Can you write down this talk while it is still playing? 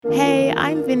Hey,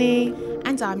 I'm Vinny,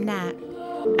 And I'm Nat.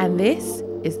 and this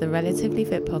is the Relatively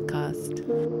Fit podcast.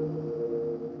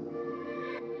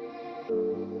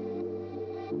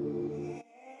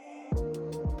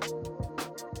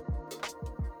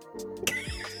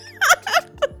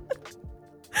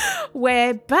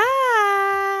 We're back.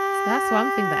 That's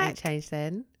one thing that ain't changed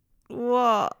then.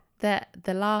 What?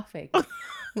 The laughing.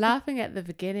 Laughing at the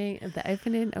beginning of the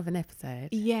opening of an episode.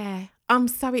 Yeah, I'm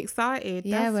so excited.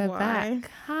 Yeah, That's we're why.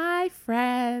 back. Hi,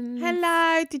 friends.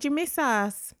 Hello, did you miss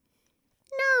us?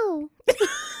 No.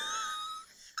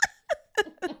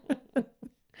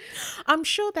 I'm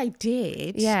sure they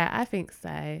did. Yeah, I think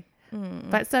so.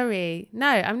 But sorry. No,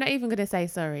 I'm not even going to say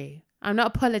sorry. I'm not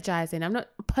apologizing. I'm not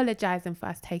apologizing for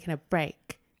us taking a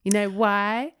break. You know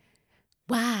why?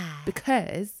 Why?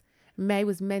 Because May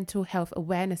was Mental Health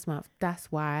Awareness Month.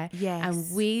 That's why. Yes.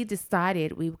 And we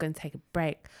decided we were going to take a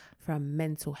break from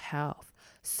mental health.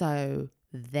 So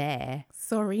there.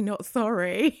 Sorry, not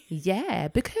sorry. Yeah,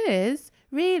 because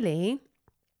really,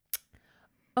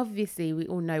 obviously we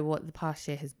all know what the past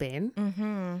year has been.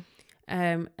 Mm-hmm.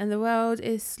 And the world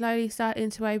is slowly starting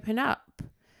to open up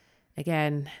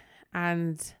again.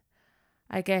 And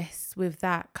I guess with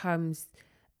that comes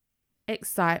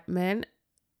excitement,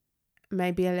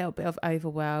 maybe a little bit of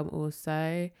overwhelm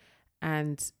also,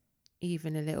 and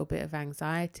even a little bit of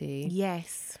anxiety.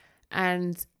 Yes.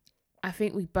 And I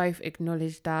think we both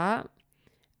acknowledged that.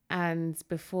 And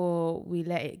before we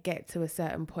let it get to a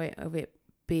certain point of it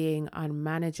being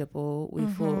unmanageable, we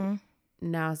thought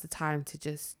now's the time to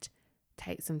just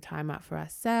take some time out for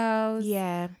ourselves.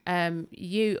 Yeah.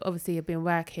 You obviously have been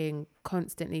working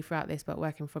constantly throughout this, but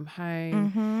working from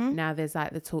home. Now there's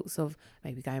like the talks of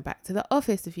maybe going back to the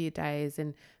office a few days.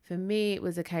 And for me, it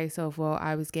was a case of, well,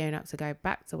 I was gearing up to go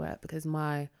back to work because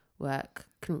my work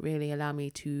couldn't really allow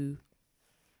me to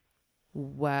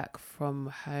work from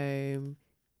home.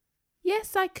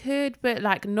 Yes, I could, but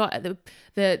like not at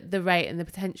the rate and the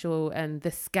potential and the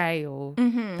scale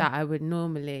that I would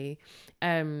normally.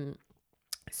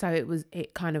 So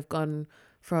it kind of gone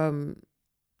from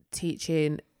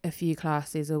teaching a few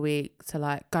classes a week to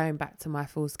like going back to my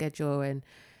full schedule. And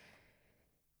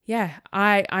yeah,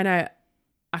 I know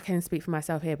I can speak for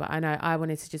myself here, but I know I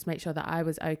wanted to just make sure that I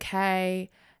was okay,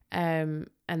 and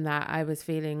that I was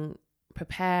feeling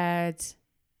prepared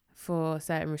for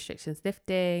certain restrictions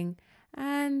lifting.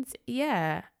 And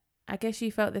yeah, I guess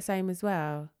you felt the same as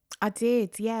well. I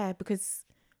did, yeah, because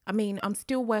I mean, I'm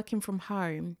still working from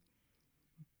home,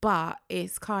 but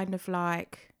it's kind of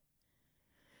like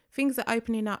things are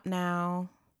opening up now,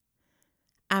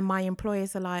 and my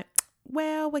employers are like,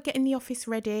 well, we're getting the office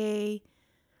ready.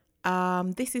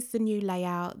 This is the new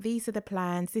layout. These are the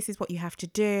plans. This is what you have to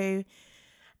do.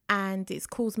 And it's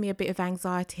caused me a bit of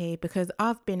anxiety because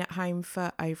I've been at home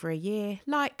for over a year,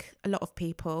 like a lot of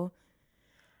people.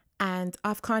 And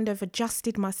I've kind of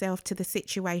adjusted myself to the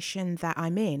situation that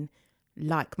I'm in,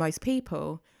 like most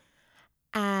people.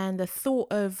 And the thought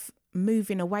of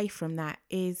moving away from that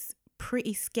is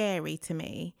pretty scary to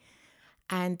me.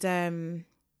 And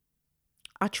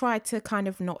I tried to kind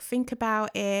of not think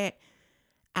about it.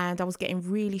 And I was getting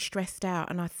really stressed out.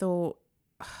 And I thought,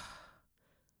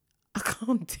 I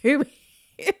can't do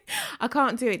it. I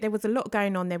can't do it. There was a lot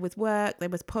going on. There was work, there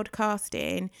was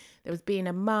podcasting, there was being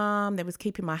a mum, there was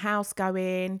keeping my house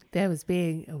going. There was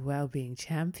being a well-being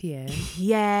champion.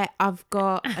 Yeah, I've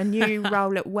got a new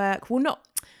role at work. Well, not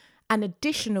an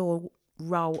additional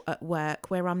role at work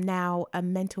where I'm now a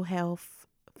mental health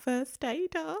first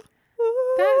aider.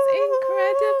 That's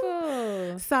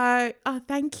incredible. So,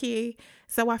 thank you.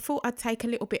 So I thought I'd take a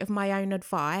little bit of my own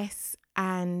advice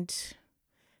and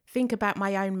think about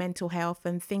my own mental health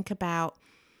and think about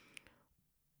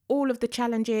all of the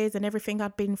challenges and everything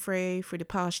I've been through the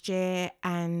past year.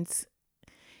 And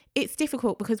it's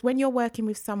difficult because when you're working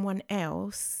with someone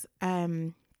else,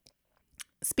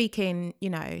 speaking,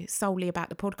 solely about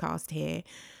the podcast here,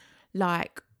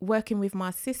 like working with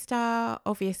my sister,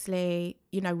 obviously,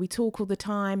 we talk all the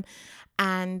time.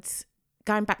 And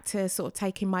going back to sort of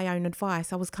taking my own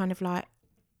advice, I was kind of like,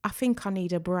 I think I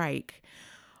need a break.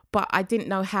 But I didn't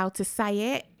know how to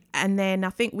say it. And then I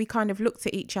think we kind of looked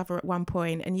at each other at one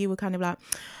point and you were kind of like,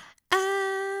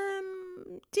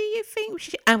 do you think we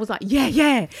should? And I was like,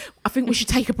 yeah, I think we should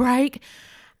take a break.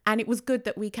 And it was good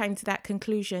that we came to that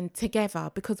conclusion together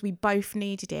because we both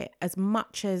needed it as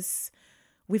much as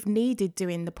we've needed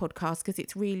doing the podcast because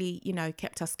it's really,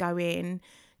 kept us going,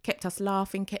 kept us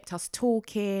laughing, kept us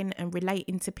talking and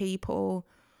relating to people.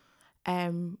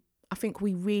 I think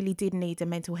we really did need a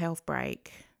mental health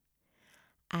break.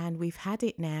 and we've had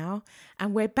it now,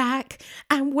 and we're back,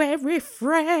 and we're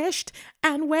refreshed,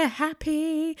 and we're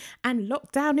happy, and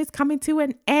lockdown is coming to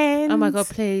an end. Oh my God,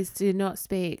 please do not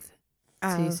speak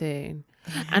too soon.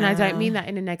 Yeah. And I don't mean that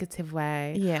in a negative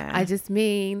way. Yeah. I just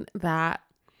mean that,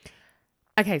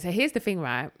 okay, so here's the thing,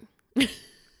 right?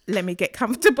 Let me get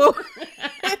comfortable.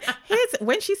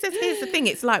 When she says, here's the thing,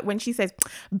 it's like when she says,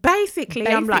 basically,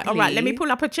 I'm like, all right, let me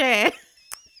pull up a chair.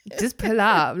 Just pull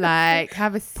up, like,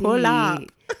 have a seat. Pull up.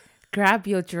 Grab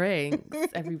your drinks,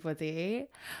 everybody.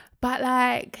 But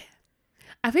like,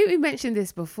 I think we mentioned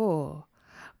this before.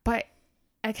 But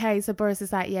okay, so Boris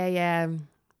is like, yeah,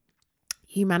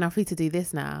 you man are free to do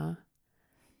this now.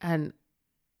 And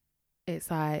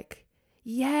it's like,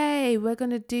 yay, we're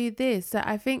going to do this. So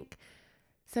I think,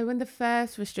 so when the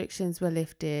first restrictions were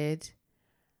lifted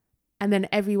and then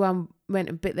everyone went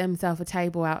and bit themselves a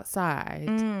table outside.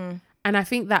 And I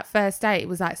think that first day it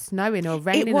was like snowing or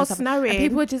raining. It was or snowing. And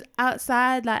people were just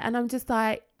outside, like, and I'm just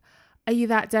like, are you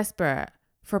that desperate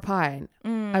for a pint?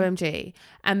 OMG.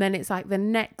 And then it's like the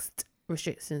next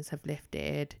restrictions have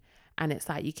lifted and it's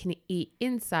like you can eat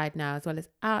inside now as well as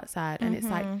outside. And it's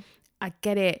like, I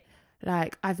get it.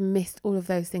 Like, I've missed all of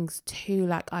those things too.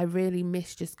 Like, I really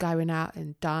miss just going out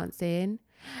and dancing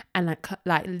and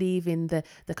like leaving the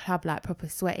club like proper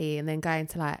sweaty and then going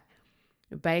to like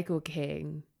Bagel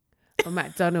King or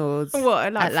McDonald's.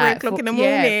 What, like 3 o'clock in the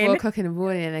morning? Yeah, 4 o'clock in the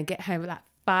morning and then get home at like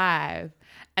 5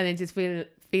 and then just feeling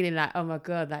like, oh my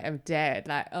God, like I'm dead.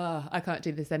 Like, oh, I can't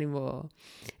do this anymore.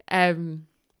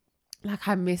 Like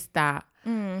I missed that.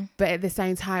 But at the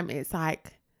same time, it's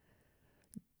like,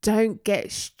 don't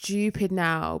get stupid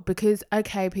now because,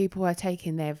 okay, people are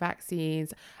taking their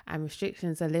vaccines and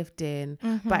restrictions are lifting.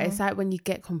 But it's like when you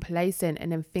get complacent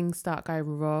and then things start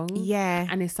going wrong. Yeah.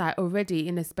 And it's like already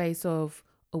in the space of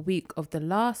a week of the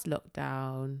last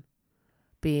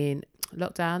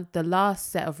the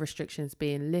last set of restrictions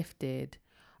being lifted,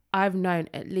 I've known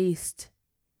at least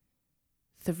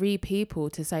 3 people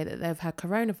to say that they've had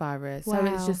coronavirus. Wow. So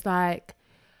it's just like,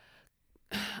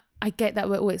 I get that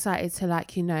we're all excited to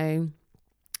like, you know,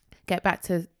 get back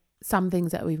to some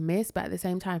things that we've missed, but at the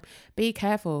same time, be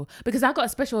careful because I've got a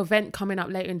special event coming up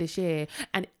later in this year.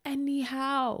 And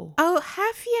anyhow,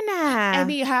 have you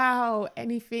now?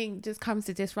 Anything just comes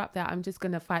to disrupt that, I'm just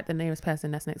going to fight the nearest person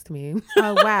that's next to me.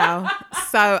 Oh, wow.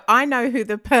 So I know who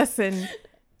the person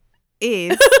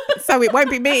is, so it won't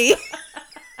be me.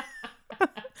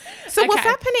 So what's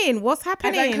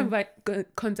happening? I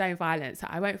don't condone violence. So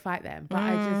I won't fight them, but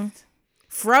I just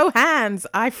throw hands.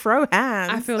 I feel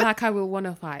like I will want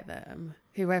to fight them,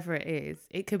 whoever it is.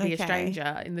 It could be a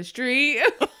stranger in the street.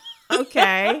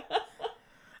 Okay.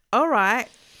 All right.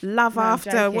 Love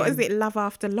after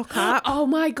lockup. Oh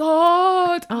my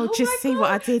God. See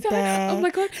what I did there. Oh my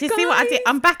God. Just see what I did.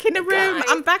 I'm back in the room.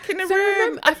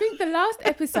 Remember, I think the last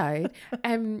episode,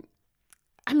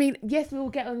 I mean, yes, we will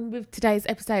get on with today's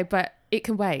episode, but it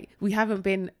can wait. We haven't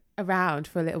been around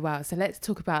for a little while. So let's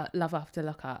talk about Love After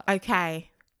Lockup.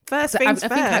 Okay. First things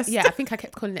first. I think I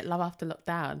kept calling it Love After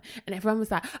Lockdown. And everyone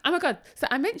was like, oh my God. So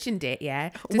I mentioned it,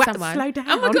 to someone. Slow down.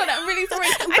 Oh my God, I'm really sorry.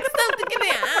 I just have to get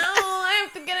it out. I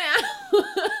have to get it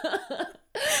out.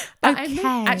 But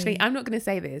I'm not going to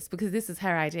say this because this is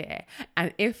her idea.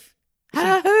 And if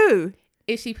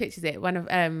she pitches it, one of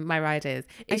my riders,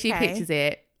 if she pitches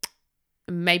it,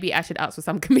 maybe I should ask for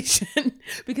some commission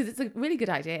because it's a really good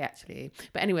idea actually.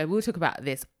 But anyway, we'll talk about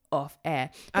this off air.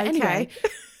 But anyway,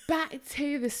 back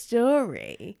to the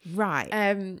story. Right.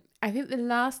 I think the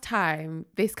last time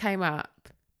this came up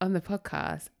on the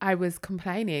podcast, I was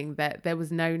complaining that there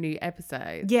was no new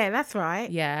episode. Yeah, that's right.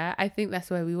 Yeah, I think that's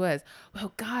where we was.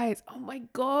 Well, guys, oh my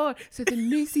God. So the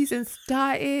new season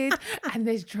started and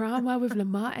there's drama with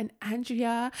Lamar and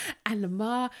Andrea. And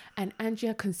Lamar and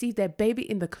Andrea conceived their baby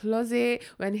in the closet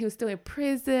when he was still in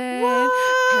prison. What?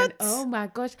 And oh my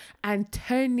gosh. And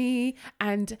Tony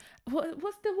and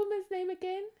what's the woman's name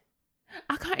again?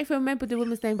 I can't even remember the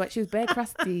woman's name, but she was bare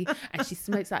crusty and she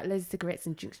smokes like loads of cigarettes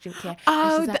and drinks. Yeah.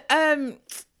 Oh,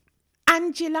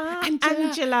 Angela.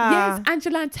 Yes,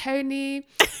 Angela and Tony.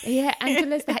 Yeah,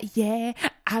 Angela's like, yeah,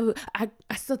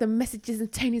 I saw the messages on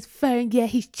Tony's phone. Yeah,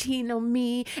 he's cheating on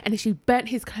me. And then she burnt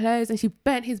his clothes and she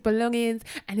burnt his belongings.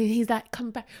 And then he's like,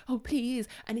 come back. Oh, please.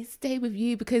 And he stay with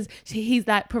you because he's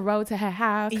like paroled to her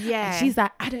house. Yeah. And she's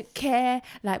like, I don't care.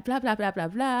 Like, blah, blah, blah, blah,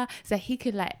 blah. So he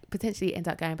could like potentially end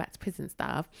up going back to prison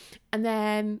stuff. And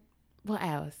then what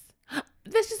else?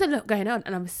 There's just a lot going on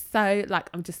and I'm just so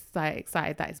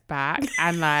excited that it's back.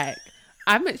 And like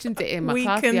I mentioned it in my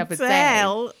class the other day.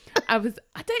 I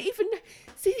don't even know.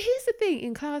 See, here's the thing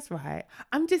in class, right?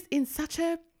 I'm just in such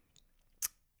a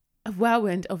a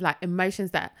whirlwind of like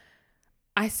emotions that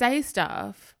I say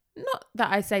stuff, not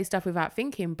that I say stuff without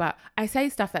thinking, but I say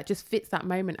stuff that just fits that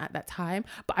moment at that time.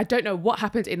 But I don't know what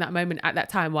happened in that moment at that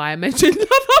time why I mentioned Love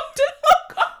After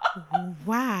Lockup.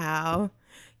 Wow.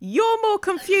 You're more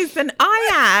confused than I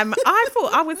am. I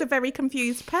thought I was a very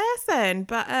confused person,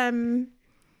 but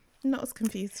not as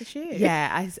confused as you.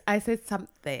 Yeah, I said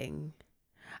something.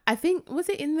 I think, was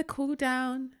it in the cool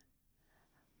down?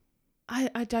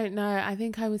 I don't know. I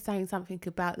think I was saying something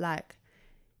about like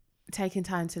taking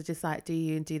time to just like do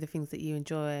you and do the things that you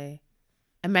enjoy.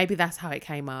 And maybe that's how it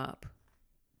came up.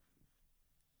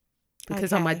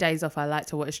 Because on my days off, I like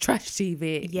to watch trash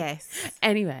TV. Yes.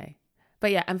 Anyway.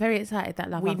 But yeah, I'm very excited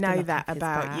that Love We After know Lockup that is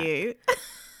about back. you.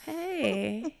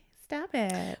 Hey, stop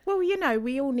it. Well, you know,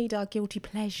 we all need our guilty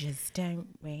pleasures, don't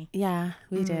we? Yeah,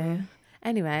 we do.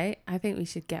 Anyway, I think we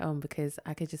should get on because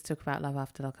I could just talk about Love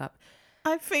After Lockup.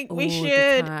 I think all we the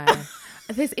should. time.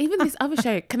 There's even this other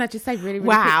show. Can I just say really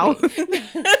Wow. quickly?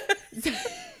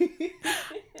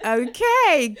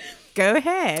 Okay, go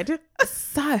ahead.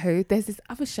 So there's this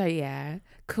other show, yeah,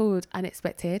 called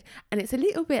Unexpected. And it's a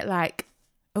little bit like,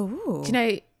 Oh, do you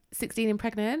know 16 and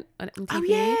Pregnant on MTV? Oh,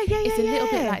 yeah, It's a little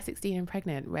bit yeah. like 16 and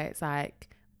Pregnant, where it's like,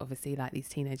 obviously like these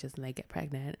teenagers and they get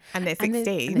pregnant. and they're And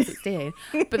 16. they're 16.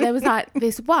 But there was like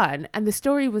this one, and the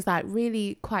story was like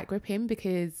really quite gripping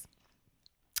because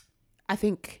I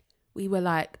think we were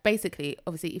like, basically,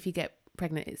 obviously, if you get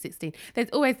pregnant at 16, there's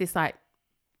always this like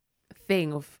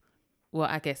thing of, well,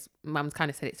 I guess mum's kind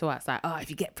of said it to us, like, oh, if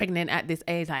you get pregnant at this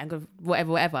age, like, I'm gonna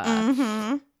whatever.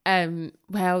 Mm-hmm.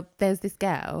 Well, there's this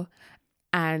girl,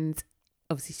 and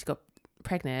obviously she got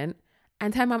pregnant,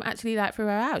 and her mum actually like threw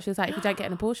her out. She was like, if you don't get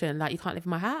an abortion, like, you can't live in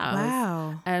my house.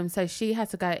 Wow. So she had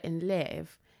to go and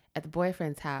live at the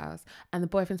boyfriend's house, and the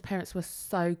boyfriend's parents were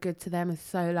so good to them and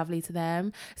so lovely to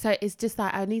them. So it's just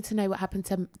like, I need to know what happened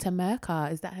to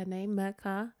Merca. Is that her name,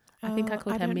 Merca? I think I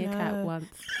called her don't Meerkat know. once.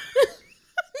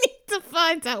 To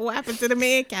find out what happened to the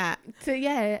meerkat. So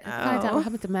yeah, find out Oh. what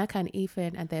happened to Merca and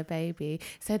Ethan and their baby.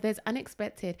 So there's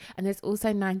Unexpected, and there's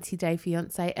also 90 Day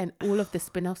Fiance and all of the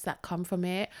spin-offs that come from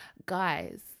it.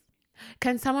 Guys,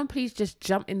 can someone please just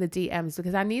jump in the DMs,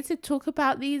 because I need to talk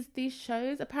about these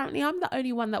shows. Apparently I'm the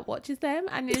only one that watches them,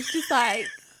 and it's just like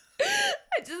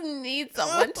I just need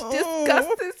someone to discuss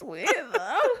this with.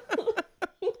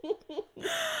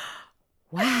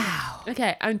 Wow.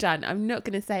 Okay, I'm done. I'm not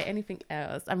going to say anything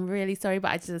else. I'm really sorry,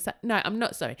 but I'm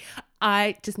not sorry.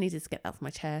 I just needed to get that off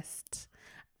my chest.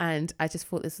 And I just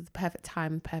thought this was the perfect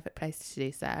time, perfect place to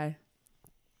do so.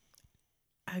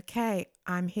 Okay,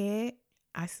 I'm here.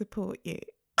 I support you.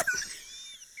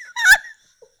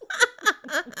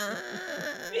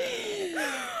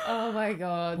 Oh my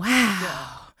God.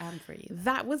 Wow. I'm free.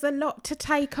 That was a lot to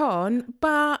take on,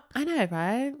 but I know,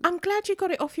 right? I'm glad you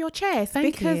got it off your chest.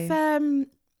 Thank because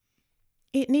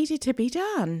it needed to be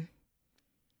done,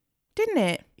 didn't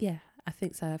it? Yeah, I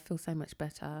think so. I feel so much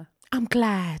better. I'm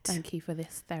glad. Thank you for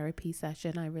this therapy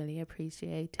session. I really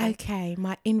appreciate it. Okay,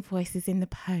 my invoice is in the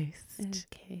post.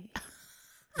 Okay.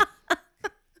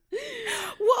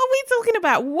 What are we talking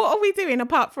about? What are we doing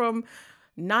apart from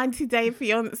 90 Day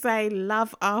Fiance,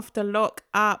 Love After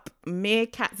Lockup,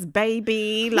 Meerkat's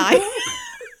baby? Like,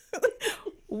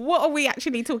 what are we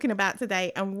actually talking about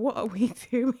today, and what are we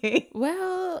doing?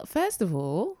 Well, first of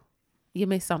all, you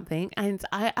missed something, and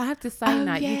I have to say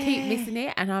that you keep yeah. missing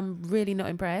it, and I'm really not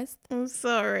impressed. I'm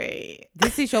sorry.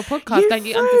 This is your podcast, don't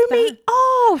you threw understand? me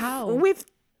off How? with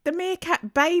the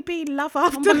Meerkat baby, Love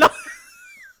After Lockup.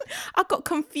 I got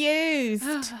confused.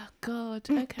 Oh God.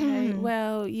 Okay.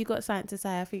 Well, you got something to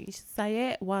say. I think you should say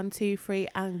it. 1, 2, 3,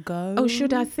 and go. Oh,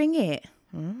 should I sing it?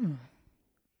 1,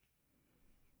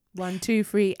 2,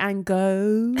 3, and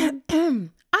go. I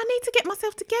need to get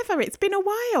myself together. It's been a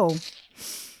while.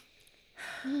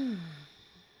 You're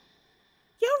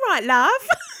right, love.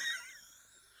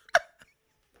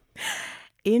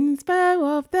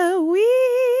 Inspo of the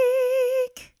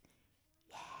week.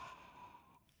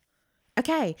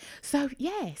 Okay, so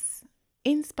yes,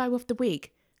 inspo of the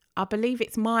week. I believe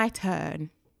it's my turn.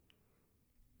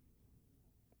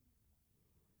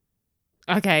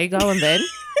 Okay, go on then.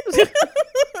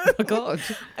 Oh God.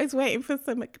 I was waiting for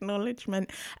some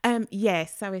acknowledgement.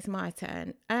 Yes, so it's my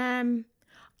turn.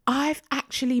 I've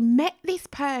actually met this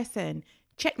person.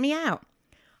 Check me out.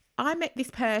 I met this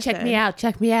person. Check me out.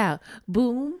 Check me out.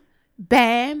 Boom,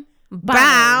 bam,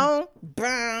 Bow.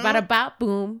 bam. Bada bop,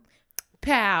 boom,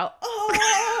 pow.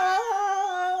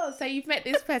 Oh, so you've met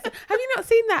this person. Have you not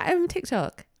seen that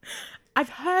TikTok? I've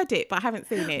heard it, but I haven't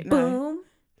seen it. No. Boom,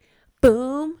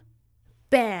 boom,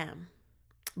 bam,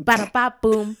 bada bop,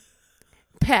 boom,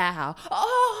 pow.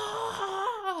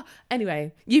 Oh,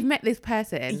 anyway, you've met this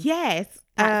person. Yes.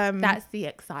 That's the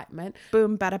excitement.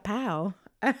 Boom, bada pow.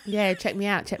 Yeah, check me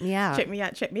out. Check me out.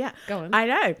 Go on. I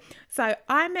know. So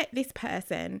I met this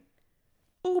person,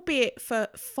 albeit for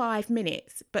 5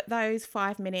 minutes, but those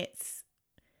 5 minutes,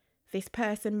 this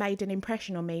person made an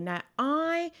impression on me. Now,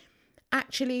 I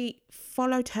actually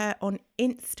followed her on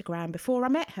Instagram before I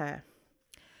met her.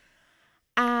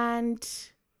 And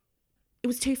it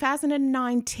was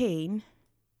 2019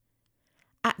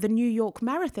 at the New York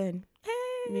Marathon.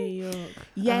 New York.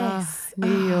 Yes.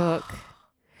 New York.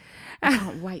 I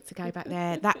can't wait to go back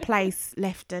there. That place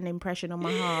left an impression on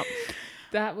my heart.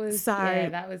 That was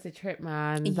that was a trip,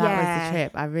 man. That Yeah. was a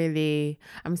trip.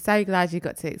 I'm so glad you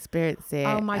got to experience it.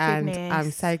 Oh, my and goodness.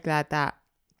 I'm so glad that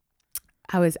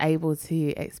I was able to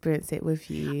experience it with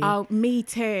you. Oh, me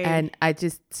too. And I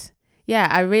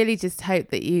really just hope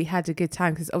that you had a good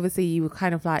time, because obviously you were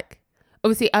kind of like,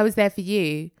 obviously I was there for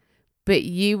you, but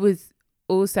you was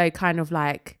also kind of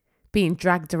like being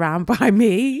dragged around by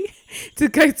me to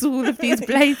go to all of these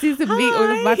places and meet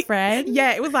all of my friends.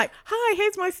 Yeah, it was like, hi,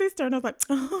 here's my sister. And I was like,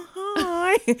 oh,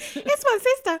 hi, it's my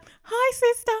sister. Hi,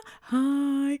 sister.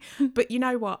 Hi. But you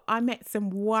know what? I met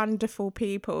some wonderful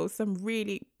people, some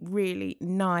really, really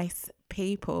nice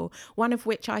people, one of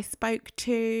which I spoke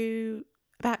to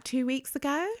about 2 weeks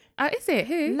ago. Oh, is it?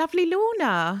 Who? Lovely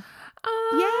Lorna.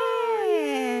 Oh,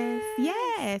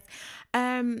 Yes.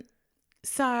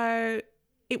 So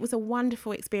it was a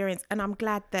wonderful experience, and I'm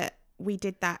glad that we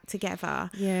did that together.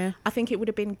 Yeah. I think it would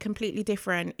have been completely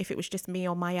different if it was just me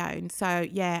on my own. So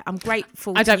yeah, I'm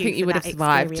grateful. I don't to think you for would that have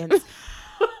survived. experience.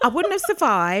 I wouldn't have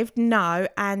survived, no,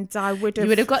 and I would have. You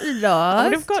would have got lost. I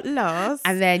would have got lost,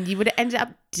 And then you would have ended up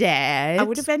dead. I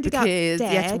would have ended up because you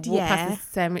had dead, to walk yeah. past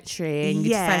the cemetery, and you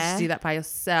decided to do that by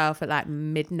yourself at like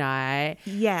midnight.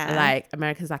 Yeah. Like,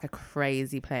 America's like a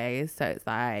crazy place, so it's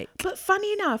like. But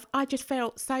funny enough, I just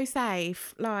felt so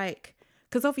safe, like,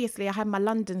 because obviously I had my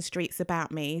London streets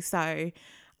about me, so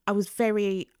I was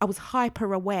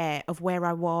hyper aware of where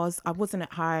I was. I wasn't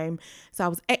at home, so I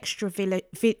was extra vigilant.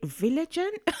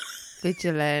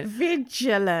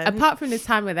 Vigilant. Apart from the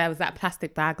time where there was that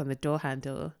plastic bag on the door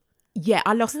handle. Yeah,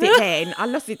 I lost it then. I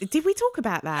lost it. Did we talk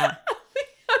about that?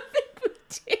 I think we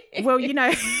did. Well, you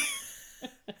know,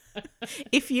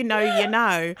 if you know, you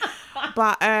know.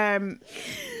 But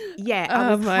yeah,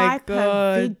 I was my hyper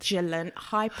God. vigilant,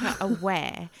 hyper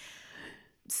aware.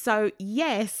 So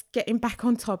yes, getting back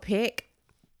on topic,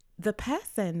 the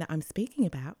person that I'm speaking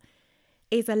about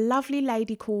is a lovely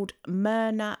lady called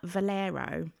Myrna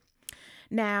Valero.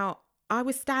 Now, I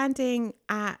was in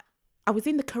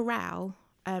the corral,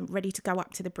 ready to go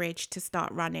up to the bridge to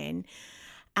start running.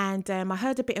 And I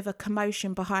heard a bit of a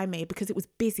commotion behind me because it was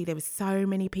busy. There were so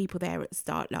many people there at the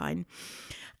start line.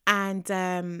 And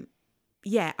I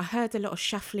heard a lot of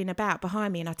shuffling about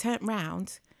behind me, and I turned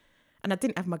round and I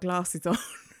didn't have my glasses on.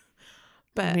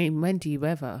 But I mean, when do you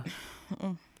ever?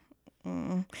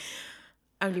 only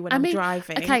when I'm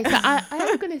driving. Okay, so I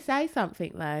am going to say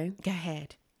something though. Go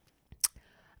ahead.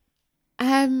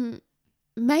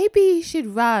 Maybe you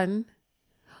should run,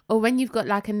 or when you've got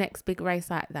like a next big race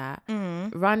like that,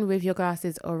 run with your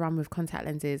glasses or run with contact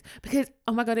lenses, because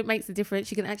oh my God, it makes a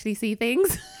difference. You can actually see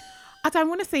things. I don't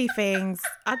want to see things.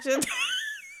 I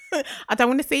don't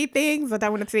want to see things. I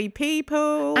don't want to see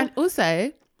people. And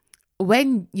also,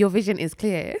 when your vision is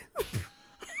clear.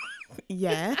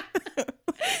 Yeah.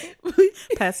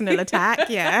 Personal attack.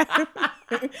 Yeah.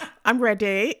 I'm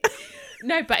ready.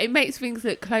 No, but it makes things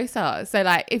look closer. So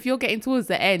like if you're getting towards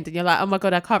the end and you're like, oh my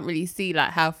God, I can't really see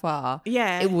like how far.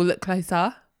 Yeah. It will look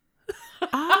closer.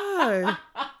 Oh.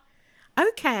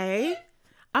 Okay.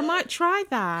 I might try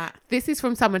that. This is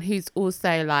from someone who's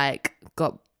also like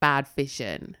got bad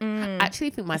vision. I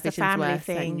actually think my It's a vision's family worse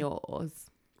than thing. yours.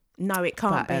 No, it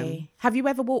can't But, be. Have you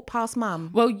ever walked past mum?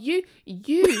 Well, you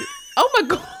oh my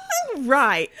God.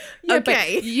 Right. Yeah,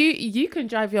 Okay. but you can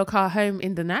drive your car home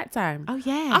in the nighttime. Oh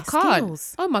yeah. I can't.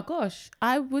 Skills. Oh my gosh.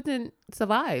 I wouldn't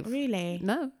survive. Really?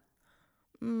 No.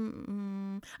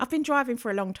 I've been driving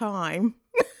for a long time.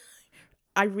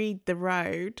 I read the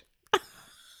road.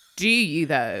 Do you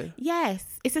though?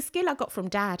 Yes. It's a skill I got from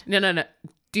Dad. No.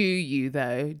 Do you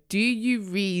though? Do you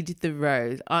read the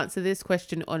road? Answer this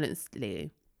question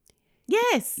honestly.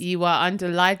 Yes. You are under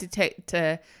lie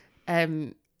detector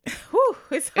Whew,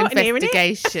 it's hot in here, isn't it?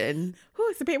 investigation. Oh,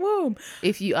 it's a bit warm.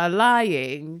 If you are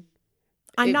lying,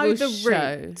 I it know will the show.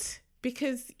 route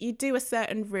because you do a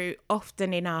certain route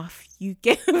often enough. You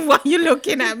get why you're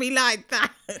looking at me like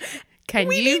that. Can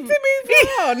we you need to move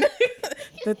on.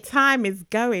 The time is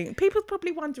going. People's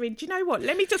probably wondering, do you know what?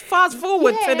 Let me just fast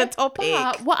forward to the topic.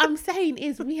 But what I'm saying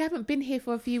is we haven't been here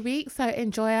for a few weeks, so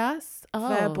enjoy us.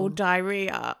 Verbal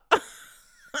diarrhea.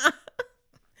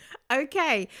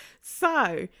 Okay,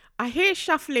 so I hear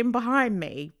shuffling behind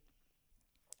me.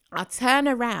 I turn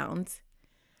around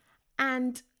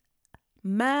and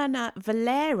Myrna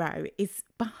Valero is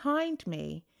behind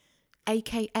me,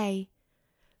 aka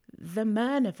the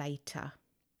Myrnavator.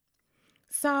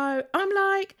 So I'm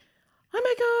like, oh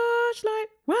my gosh, like,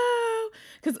 wow.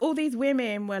 Because all these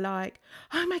women were like,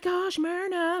 oh my gosh,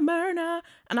 Myrna.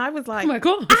 And I was like, Oh my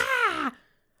God.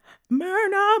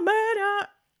 Myrna.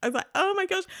 I was like, oh my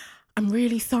gosh, I'm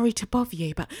really sorry to bother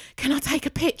you, but can I take a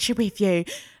picture with you?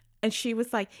 And she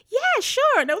was like, yeah,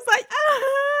 sure. And I was like,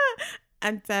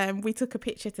 And we took a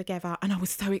picture together and I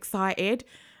was so excited.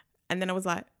 And then I was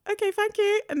like, okay, thank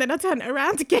you. And then I turned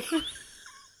around again.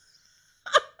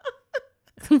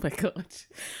 Oh my God.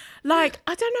 Like,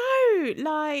 I don't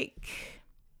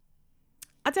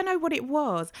know what it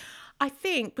was. I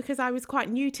think because I was quite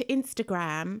new to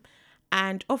Instagram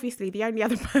and obviously the only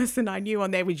other person I knew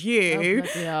on there was you.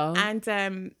 Oh,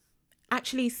 And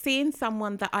actually seeing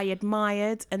someone that I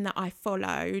admired and that I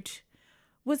followed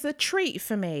was a treat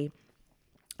for me.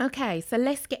 Okay, so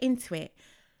let's get into it.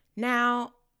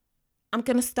 Now, I'm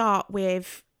going to start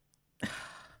with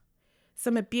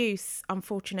some abuse,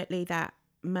 unfortunately, that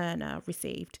Myrna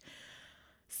received.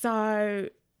 So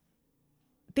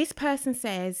this person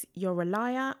says, you're a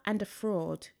liar and a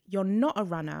fraud. You're not a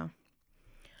runner.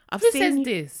 Who says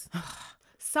this?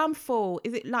 Some fool.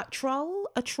 Is it like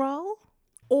a troll?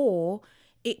 Or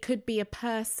it could be a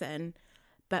person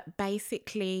that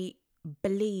basically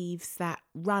believes that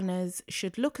runners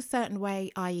should look a certain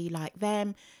way, i.e. like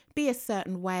them, be a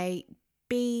certain way,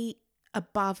 be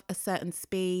above a certain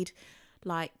speed.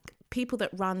 Like people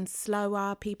that run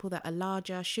slower, people that are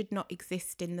larger should not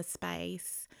exist in the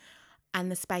space. And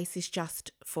the space is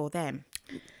just for them.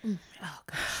 Oh,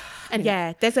 gosh. Anyway,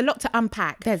 yeah, there's a lot to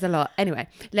unpack. There's a lot. Anyway,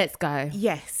 let's go.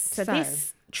 Yes. So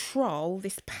this troll,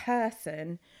 this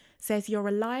person says, you're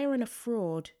a liar and a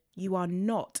fraud. You are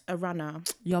not a runner.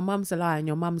 Your mum's a liar and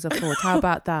your mum's a fraud. How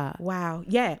about that? Wow.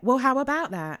 Yeah. Well, how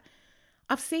about that?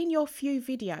 I've seen your few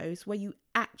videos where you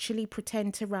actually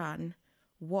pretend to run.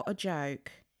 What a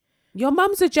joke. Your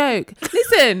mum's a joke.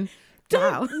 Listen.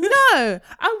 Wow. No,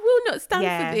 I will not stand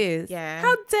for this. Yeah.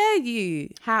 How dare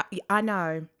you? I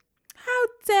know. How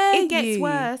dare you? It gets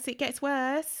worse. It gets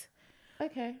worse.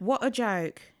 Okay. What a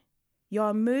joke.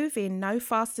 You're moving no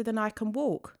faster than I can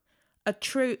walk.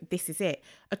 This is it.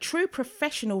 A true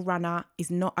professional runner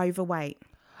is not overweight,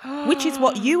 which is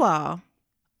what you are.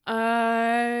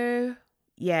 Oh.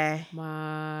 Yeah.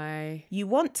 My. You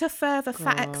want to further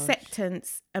fat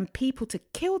acceptance and people to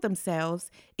kill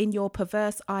themselves in your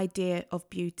perverse idea of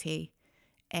beauty.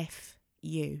 F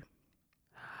you.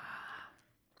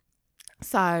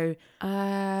 So,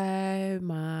 oh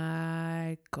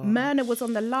my God. Myrna was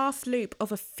on the last loop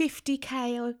of a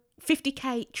 50k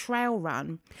trail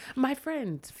run. My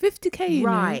friend, 50k, you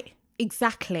right. know?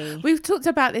 Exactly. We've talked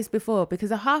about this before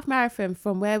because a half marathon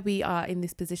from where we are in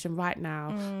this position right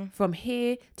now, from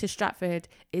here to Stratford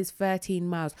is 13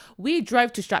 miles. We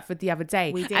drove to Stratford the other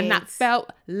day. We did. And that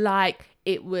felt like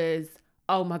it was,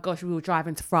 oh my gosh, we were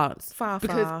driving to France. Far.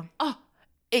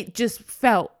 It just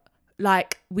felt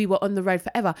like we were on the road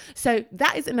forever. So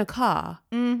that is in a car.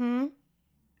 Mm-hmm.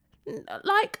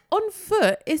 Like on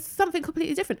foot is something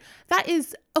completely different. That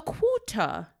is a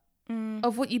quarter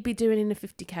of what you'd be doing in a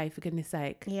 50k, for goodness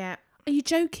sake. Yeah. Are you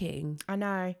joking? I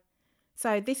know.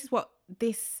 So this is what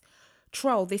this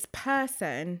troll, this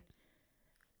person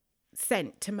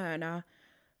sent to Myrna.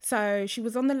 So she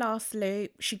was on the last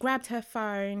loop. She grabbed her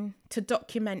phone to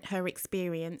document her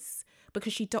experience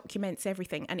because she documents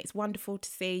everything. And it's wonderful to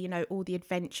see, you know, all the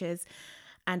adventures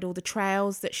and all the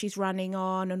trails that she's running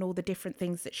on and all the different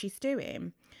things that she's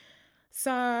doing.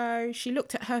 So she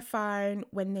looked at her phone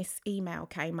when this email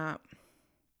came up.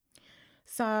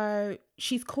 So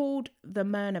she's called the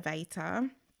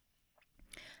Myrnavator,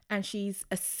 and she's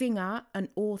a singer, an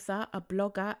author, a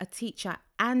blogger, a teacher,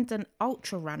 and an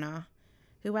ultra runner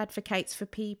who advocates for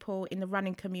people in the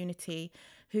running community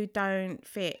who don't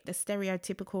fit the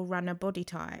stereotypical runner body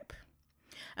type.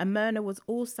 And Myrna was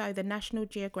also the National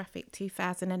Geographic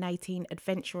 2018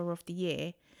 Adventurer of the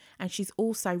Year, and she's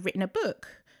also written a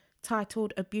book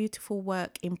titled A Beautiful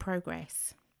Work in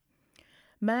Progress.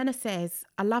 Myrna says,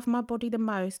 I love my body the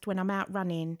most when I'm out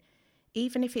running,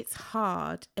 even if it's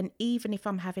hard and even if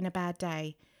I'm having a bad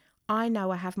day. I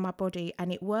know I have my body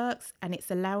and it works and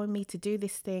it's allowing me to do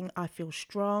this thing. I feel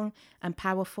strong and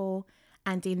powerful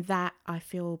And in that, I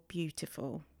feel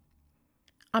beautiful.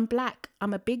 I'm black.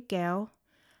 I'm a big girl.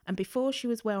 And before she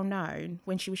was well known,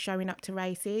 when she was showing up to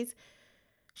races,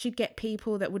 she'd get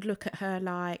people that would look at her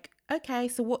like, okay,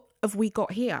 so what have we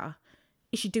got here?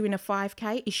 Is she doing a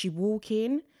 5K? Is she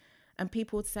walking? And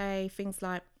people would say things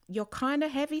like, you're kind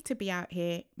of heavy to be out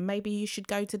here. Maybe you should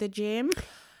go to the gym.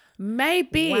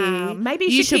 Maybe. Wow. Maybe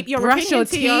you should keep your brush opinion your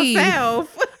to teeth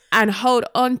yourself. and hold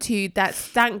on to that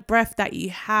stank breath that you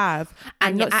have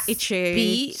and your not attitude.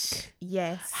 speak.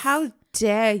 Yes. How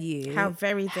dare you? How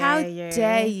very dare How you?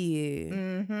 dare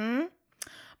you?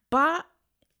 But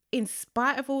in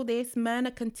spite of all this,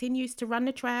 Myrna continues to run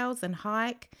the trails and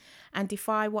hike and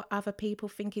defy what other people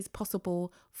think is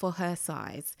possible for her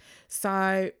size.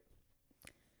 So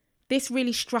this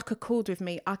really struck a chord with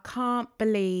me. I can't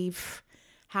believe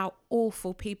how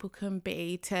awful people can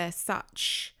be to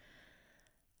such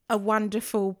a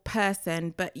wonderful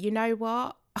person. But you know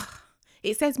what?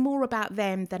 It says more about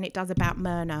them than it does about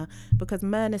Myrna, because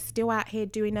Myrna's still out here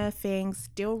doing her thing,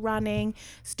 still running,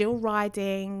 still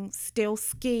riding, still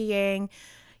skiing,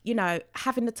 you know,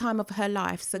 having the time of her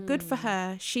life. So good for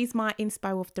her. She's my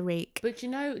inspo of the week. But do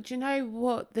you know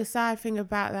what the sad thing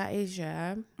about that is,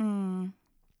 yeah?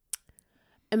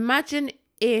 Imagine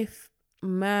if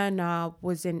Myrna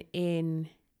wasn't in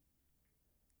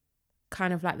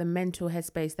kind of like the mental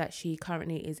headspace that she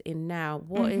currently is in now.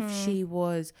 What if she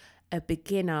was a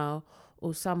beginner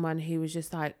or someone who was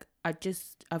just like,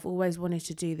 I've always wanted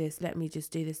to do this, let me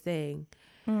just do this thing.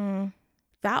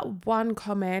 That one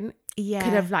comment could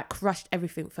have like crushed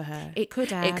everything for her. It could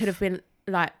have. It could have been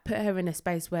like put her in a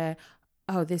space where,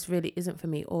 oh, this really isn't for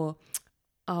me, or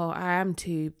oh, I am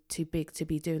too big to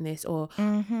be doing this, or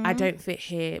I don't fit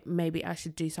here, maybe I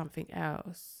should do something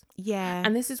else. Yeah.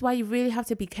 And this is why you really have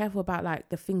to be careful about like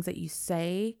the things that you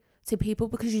say to people,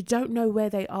 because you don't know where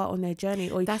they are on their journey,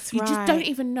 or That's you right. just don't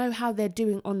even know how they're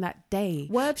doing on that day.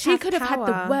 She could have had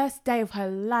the worst day of her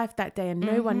life that day and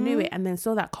no one knew it, and then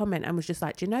saw that comment and was just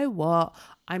like, do you know what?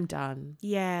 I'm done.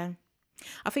 Yeah.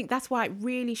 I think that's why it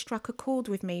really struck a chord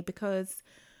with me, because,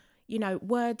 you know,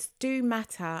 words do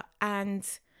matter. And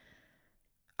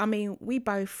I mean, we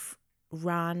both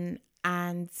run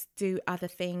and do other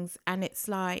things, and it's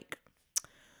like,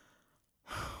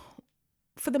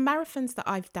 for the marathons that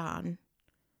I've done,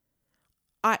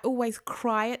 I always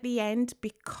cry at the end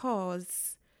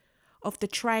because of the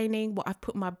training, what I've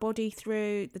put my body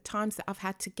through, the times that I've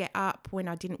had to get up when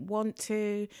I didn't want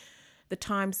to, the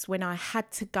times when I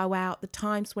had to go out, the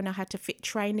times when I had to fit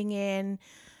training in,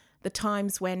 the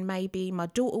times when maybe my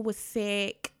daughter was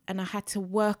sick and I had to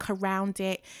work around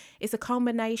it. It's a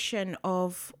combination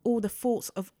of all the thoughts,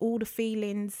 of all the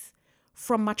feelings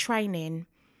from my training.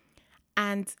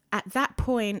 And at that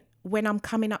point, when I'm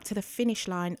coming up to the finish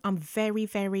line, I'm very,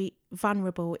 very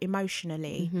vulnerable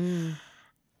emotionally.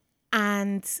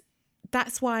 And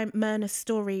that's why Myrna's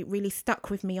story really stuck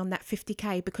with me on that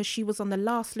 50K, because she was on the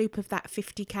last loop of that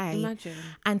 50K. Imagine.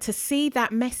 And to see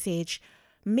that message,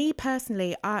 me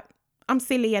personally, I'm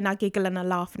silly and I giggle and I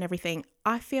laugh and everything.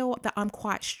 I feel that I'm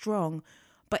quite strong.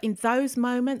 But in those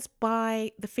moments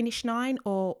by the finish line,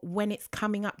 or when it's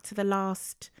coming up to the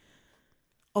last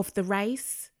of the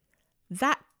race,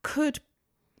 that could,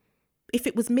 if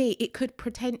it was me, it could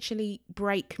potentially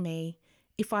break me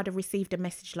if I'd have received a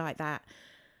message like that.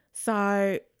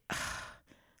 So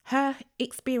her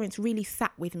experience really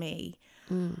sat with me.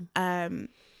 And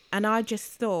I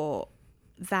just thought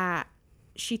that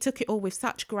she took it all with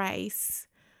such grace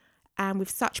and with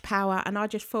such power. And I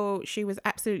just thought she was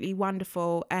absolutely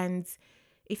wonderful. And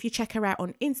if you check her out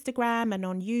on Instagram and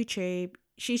on YouTube,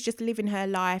 she's just living her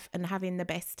life and having the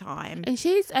best time. And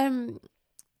she's,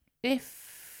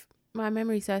 if my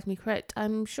memory serves me correct,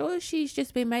 I'm sure she's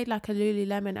just been made like a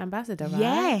Lululemon ambassador,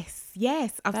 right?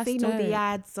 Yes. I've That's seen all the dope.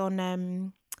 ads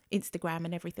on Instagram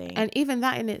and everything. And even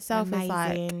that in itself is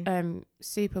like Amazing.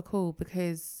 super cool,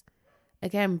 because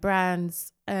again,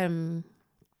 brands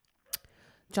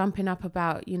jumping up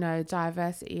about, you know,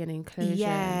 diversity and inclusion.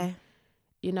 Yeah.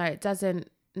 You know, it doesn't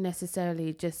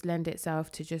necessarily just lend itself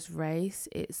to just race.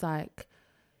 It's like,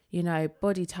 you know,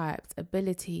 body types,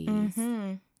 abilities,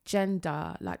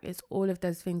 gender, like it's all of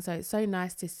those things. So it's so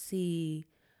nice to see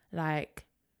like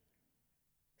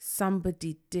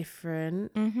somebody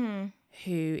different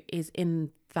who is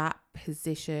in that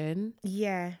position.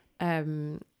 Yeah.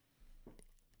 And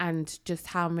just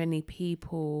how many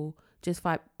people, just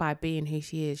by being who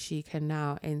she is, she can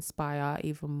now inspire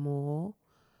even more.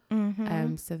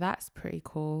 So that's pretty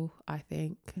cool, I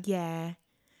think. Yeah.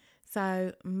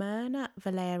 So Myrna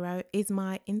Valero is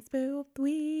my inspo of the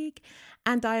week.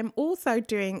 And I am also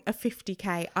doing a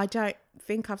 50K. I don't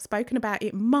think I've spoken about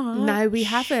it much. No, we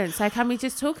haven't. So can we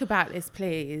just talk about this,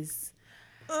 please?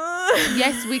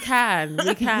 Yes, we can.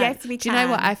 We can. Yes, we Do you know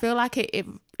what? can. I feel like it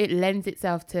lends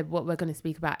itself to what we're going to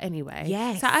speak about anyway.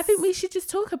 Yes. So I think we should just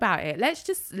talk about it. Let's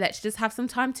just have some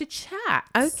time to chat.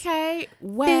 Okay.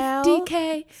 Well,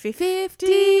 50K,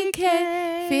 50K,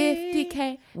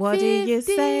 50K. What do you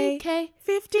say? 50K,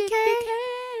 50K.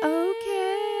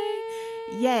 Okay.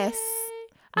 Yes.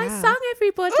 I Wow. sung,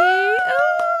 everybody.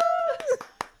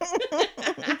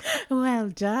 Well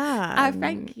done. Oh,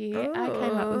 thank you. I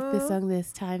came up with the song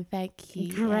this time. Thank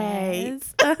you. Great.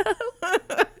 Yes.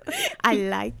 I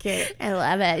like it. I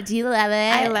love it. Do you love it?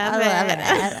 I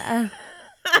love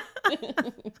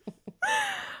it.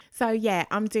 So yeah,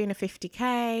 I'm doing a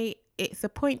 50K. It's a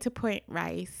point-to-point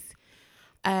race.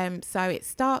 So it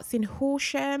starts in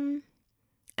Horsham,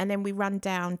 and then we run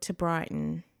down to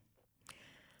Brighton.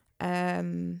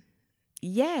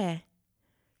 Yeah.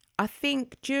 I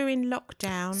think during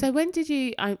lockdown. So when did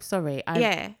you? I'm sorry. I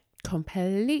yeah.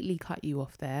 completely cut you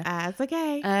off there. That's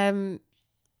okay.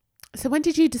 So when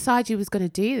did you decide you was going to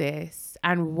do this,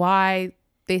 and why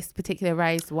this particular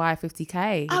race? Why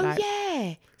 50K? Oh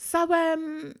yeah. So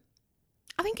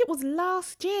I think it was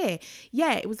last year.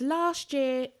 Yeah, it was last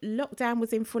year. Lockdown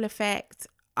was in full effect.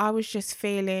 I was just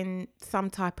feeling some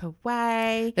type of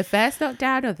way. The first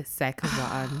lockdown or the second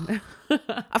one?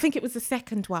 I think it was the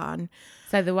second one.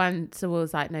 So the one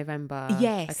towards like November.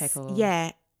 Yes. Okay, cool.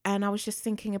 Yeah. And I was just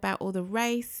thinking about all the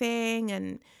racing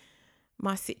and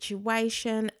my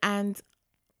situation. And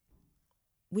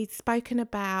we'd spoken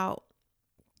about,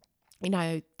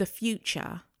 the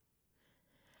future.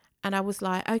 And I was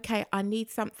like, okay, I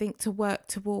need something to work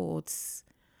towards.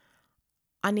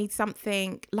 I need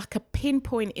something like a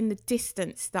pinpoint in the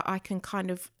distance that I can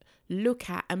kind of look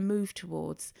at and move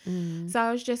towards. So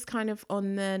I was just kind of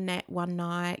on the net one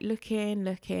night, looking.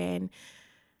 And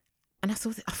I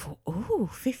thought, oh,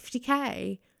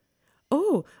 50K.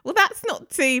 Oh, well, that's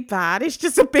not too bad. It's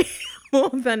just a bit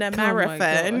more than a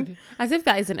marathon. As if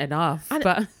that isn't enough. And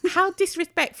but how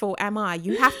disrespectful am I?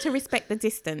 You have to respect the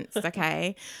distance,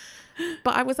 okay?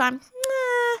 But I was like,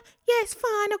 yeah, it's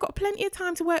fine. I've got plenty of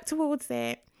time to work towards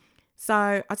it.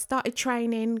 So I started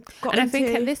training. I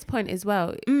think at this point as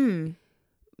well,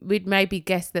 we'd maybe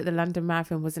guessed that the London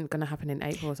Marathon wasn't going to happen in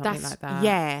April or something like that.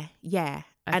 Yeah.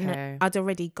 Okay. And I'd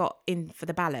already got in for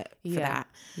the ballot for that.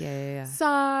 Yeah. So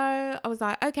I was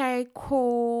like, okay,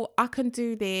 cool. I can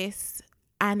do this.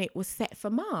 And it was set for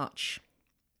March.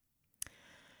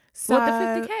 So, What,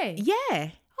 the 50K?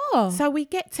 Yeah. Oh. So we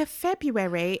get to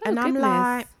February and I'm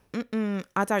like,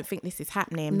 I don't think this is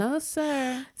happening. No,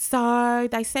 sir. So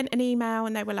they sent an email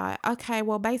and they were like, okay,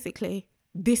 well, basically,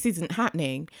 this isn't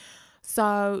happening.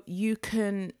 So you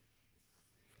can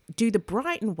do the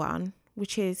Brighton one,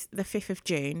 which is the 5th of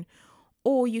June,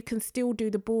 or you can still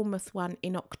do the Bournemouth one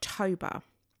in October.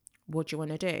 What do you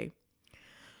want to do?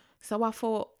 So I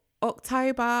thought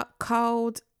October,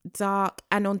 cold, dark,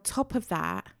 and on top of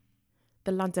that,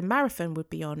 the London Marathon would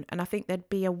be on. And I think there'd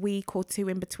be a week or two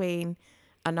in between.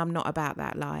 And I'm not about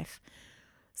that life.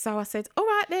 So I said, all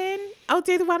right then, I'll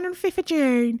do the one on 5th of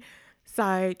June.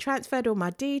 So transferred all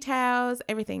my details,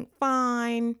 everything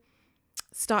fine.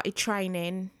 Started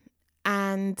training.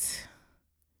 And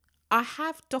I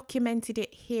have documented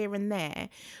it here and there,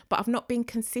 but I've not been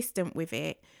consistent with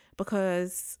it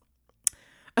because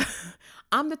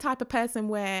I'm the type of person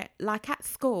where, like at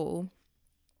school,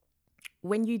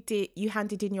 when you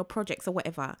handed in your projects or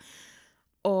whatever,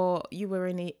 or you were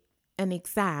in an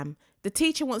exam, the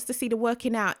teacher wants to see the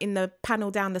working out in the panel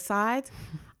down the side.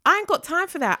 I ain't got time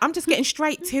for that. I'm just getting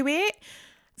straight to it.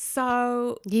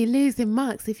 So you're losing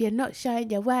marks if you're not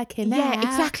showing your working out. Yeah,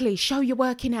 exactly. Show your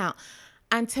working out.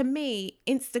 And to me,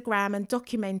 Instagram and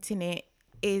documenting it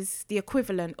is the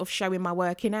equivalent of showing my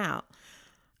working out.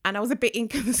 And I was a bit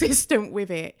inconsistent with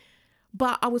it.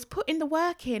 But I was putting the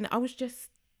work in. I was just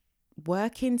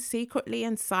working secretly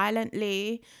and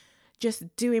silently,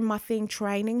 just doing my thing,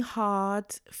 training hard,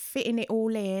 fitting it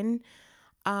all in,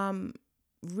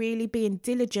 really being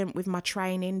diligent with my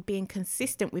training, being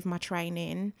consistent with my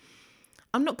training.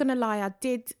 I'm not going to lie, I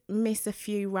did miss a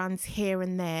few runs here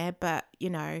and there, but,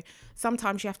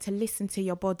 sometimes you have to listen to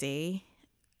your body,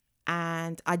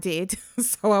 and I did,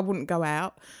 so I wouldn't go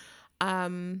out.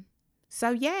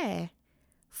 So, yeah,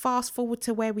 fast forward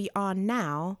to where we are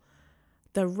now.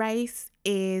 The race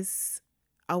is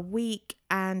a week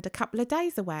and a couple of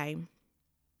days away,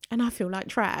 and I feel like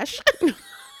trash. Oh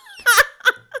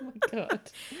my God.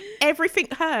 Everything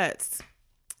hurts.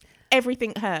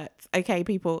 Okay,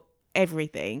 people.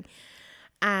 everything.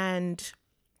 And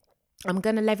I'm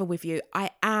going to level with you. I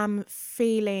am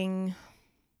feeling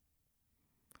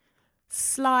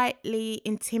slightly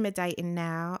intimidated.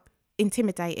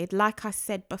 Like I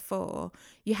said before,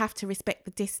 you have to respect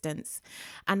the distance.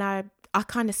 And I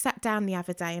kind of sat down the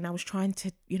other day and I was trying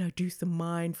to, do some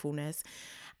mindfulness.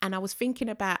 And I was thinking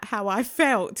about how I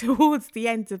felt towards the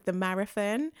end of the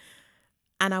marathon.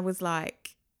 And I was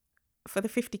like, for the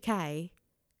 50K,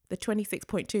 the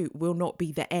 26.2 will not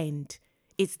be the end.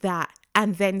 It's that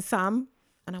and then some.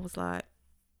 And I was like,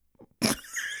 what have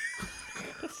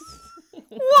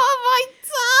I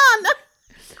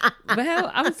done?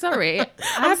 Well, I'm sorry.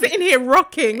 I'm sitting here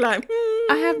rocking like,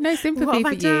 I have no sympathy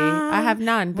for you. I have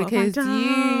none because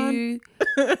you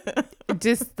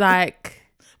just like...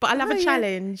 But I love a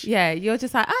challenge. Yeah, you're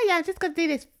just like, oh yeah, I'm just going to do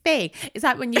this thing. It's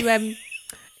like when you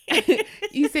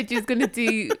you said you was going to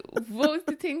do, what was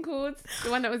the thing called?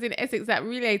 The one that was in Essex, that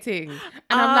relay thing.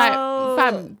 And I'm like,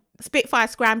 fam. Spitfire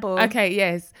Scramble. Okay,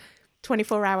 yes.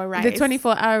 24-hour race. The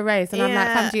 24-hour race. And I'm like,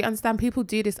 fam, do you understand? People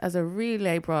do this as a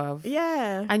relay, bruv.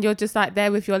 Yeah. And you're just like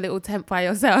there with your little tent by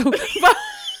yourself.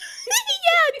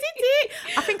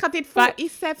 I think I did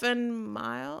 47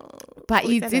 miles. But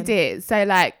 47. You did it. So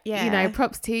like, yeah.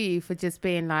 Props to you for just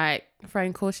being like,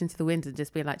 throwing caution to the wind and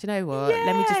just being like, do you know what? Yeah.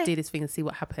 Let me just do this thing and see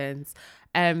what happens.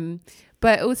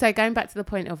 But also going back to the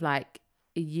point of like,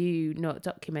 you not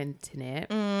documenting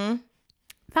it.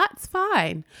 That's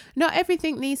fine. Not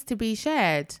everything needs to be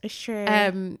shared. It's true.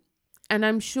 And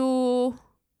I'm sure...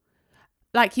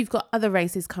 like you've got other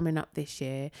races coming up this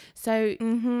year. So,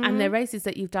 and they're races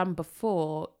that you've done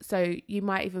before. So you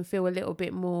might even feel a little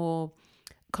bit more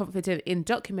confident in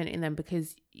documenting them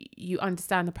because you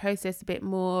understand the process a bit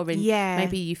more. And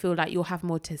maybe you feel like you'll have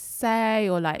more to say,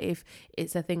 or like if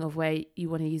it's a thing of where you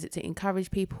want to use it to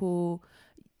encourage people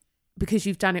because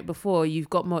you've done it before, you've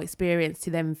got more experience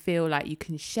to then feel like you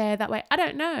can share that way. I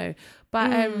don't know.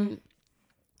 But,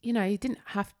 you didn't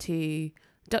have to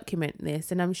document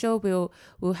this, and I'm sure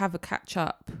we'll have a catch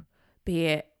up, be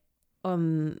it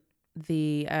on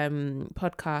the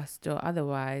podcast or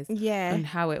otherwise, on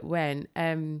how it went.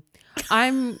 I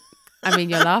mean,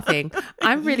 you're laughing.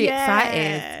 I'm really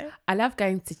excited. I love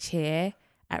going to cheer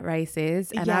at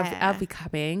races, and I'll be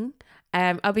coming.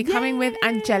 I'll be coming with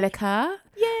Angelica.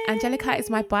 Angelica is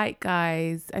my bike,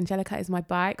 guys. Angelica is my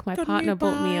bike. My partner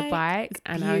bought me a bike,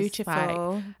 and beautiful. I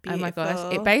was like, oh my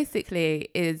gosh. It basically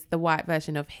is the white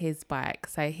version of his bike.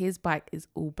 So his bike is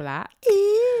all black.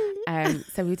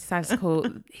 So we decided to call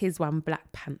his one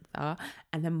Black Panther,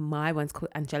 and then my one's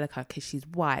called Angelica because she's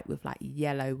white with like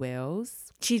yellow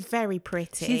wheels. She's very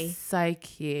pretty. She's so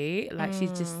cute. Like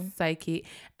she's just so cute.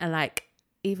 And like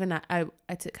even I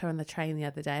took her on the train the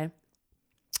other day,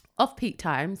 off peak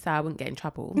time, so I wouldn't get in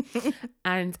trouble.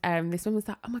 And this woman was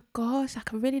like, oh my gosh,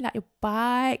 like I really like your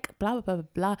bike, blah blah blah blah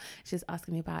blah. She's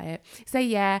asking me about it. So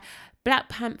yeah, Black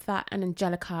Panther and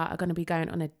Angelica are going to be going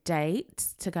on a date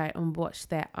to go and watch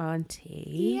their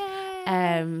auntie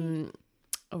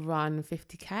run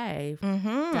 50k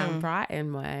down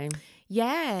Brighton way.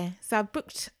 So I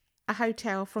booked a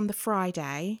hotel from the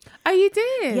Friday. Oh, you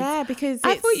did? Yeah, because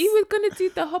I thought you were going to do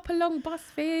the hop along bus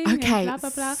thing. Okay, blah, blah,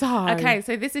 blah.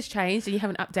 So this has changed and you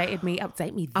haven't updated me.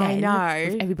 Update me then. I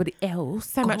know. With everybody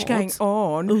else. So much going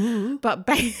on. Ooh. But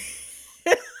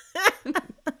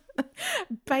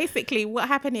basically what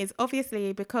happened is,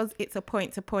 obviously, because it's a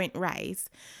point-to-point race,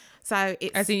 so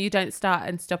it's... as in you don't start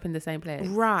and stop in the same place?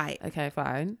 Right. Okay,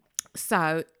 fine.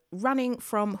 So running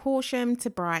from Horsham to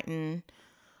Brighton...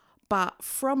 But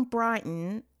from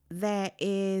Brighton, there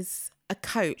is a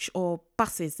coach or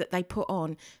buses that they put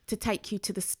on to take you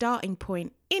to the starting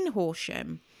point in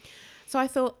Horsham. So I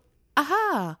thought,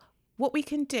 what we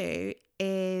can do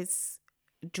is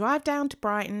drive down to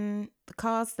Brighton. The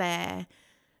car's there.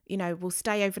 We'll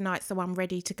stay overnight so I'm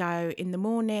ready to go in the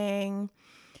morning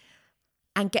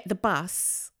and get the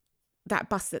bus, that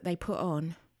bus that they put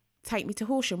on, take me to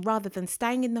Horsham rather than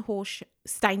staying in Horsham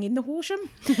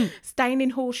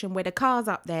where the car's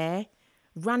up there,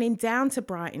 running down to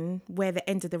Brighton where the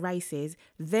end of the race is,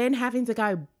 then having to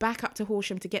go back up to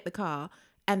Horsham to get the car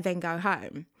and then go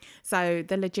home. So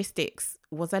the logistics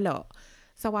was a lot.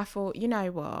 So I thought, you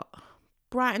know what?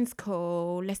 Brighton's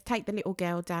cool. Let's take the little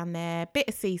girl down there, bit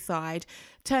of seaside,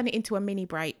 turn it into a mini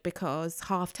break because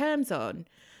half term's on.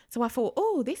 So I thought,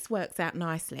 oh, this works out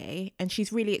nicely. And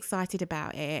she's really excited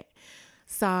about it.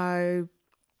 So,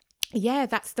 yeah,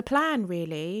 that's the plan,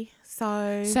 really.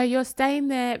 So you're staying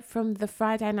there from the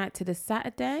Friday night to the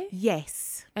Saturday?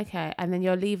 Yes. Okay. And then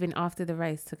you're leaving after the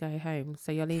race to go home.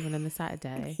 So you're leaving on the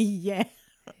Saturday? Yeah.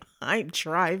 I'm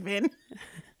driving.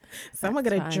 Someone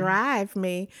going to drive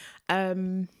me.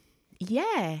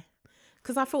 Yeah,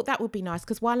 because I thought that would be nice.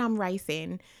 Because while I'm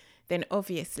racing, then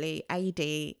obviously AD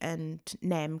and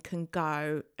Nem can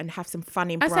go and have some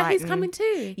fun in Brighton. So he's coming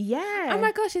too? Yeah. Oh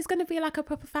my gosh, it's going to be like a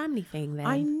proper family thing then.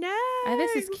 I know. Oh,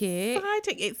 this is cute.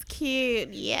 Exciting. It's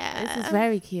cute. Yeah. This is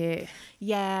very cute.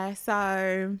 Yeah,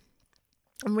 so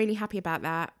I'm really happy about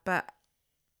that. But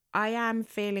I am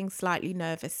feeling slightly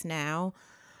nervous now.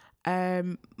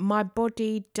 My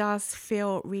body does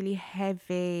feel really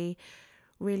heavy,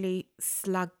 really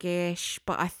sluggish,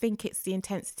 but I think it's the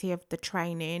intensity of the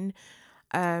training.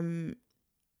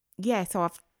 Yeah, so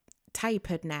I've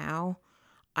tapered now.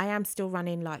 I am still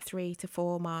running like 3 to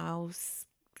 4 miles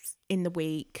in the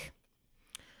week.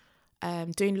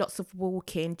 Doing lots of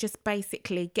walking, just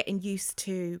basically getting used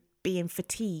to being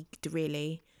fatigued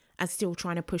really and still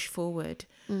trying to push forward.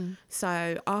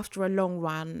 So after a long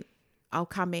run, I'll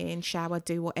come in, shower,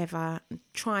 do whatever,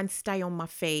 try and stay on my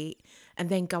feet and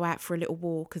then go out for a little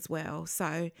walk as well.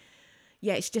 So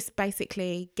yeah, it's just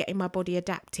basically getting my body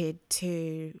adapted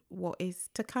to what is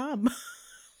to come.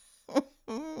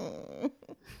 I'm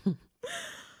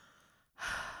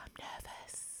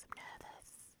nervous.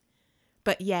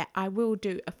 But yeah, I will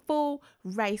do a full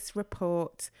race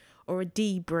report or a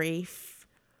debrief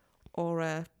or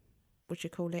an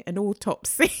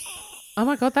autopsy. Oh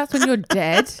my God, that's when you're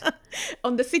dead?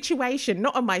 On the situation,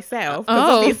 not on myself. Because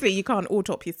obviously you can't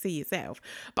autopsy yourself.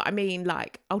 But I mean,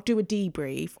 like, I'll do a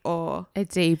debrief or... A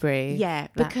debrief. Yeah,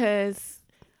 because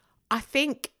I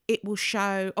think it will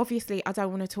show... Obviously, I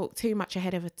don't want to talk too much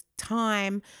ahead of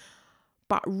time.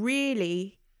 But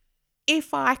really,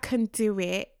 if I can do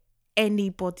it,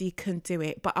 anybody can do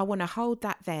it. But I want to hold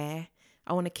that there.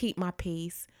 I want to keep my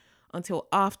peace until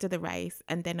after the race.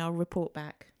 And then I'll report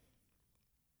back.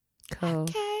 Cool.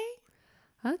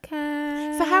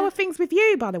 Okay. So how are things with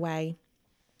you, by the way?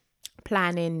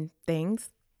 Planning things,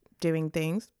 doing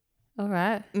things. All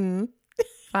right.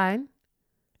 Fine.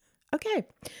 Okay.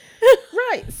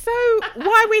 Right. So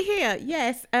why we're here?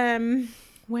 Yes.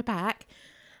 We're back.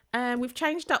 We've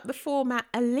changed up the format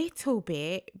a little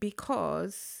bit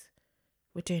because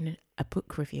we're doing a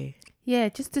book review. Yeah,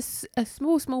 just a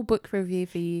small book review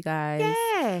for you guys.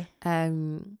 Yeah.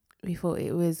 We thought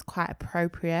it was quite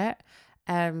appropriate.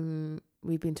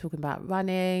 We've been talking about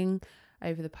running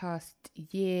over the past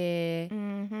year.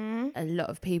 A lot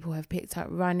of people have picked up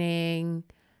running,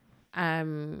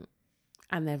 and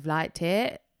they've liked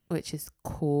it, which is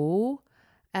cool.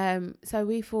 So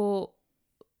we thought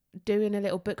doing a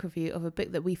little book review of a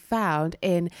book that we found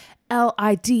in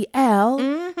LIDL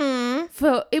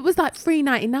for, it was like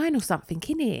 $3.99 or something,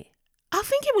 innit? I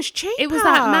think it was cheap. It was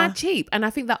like mad cheap, and I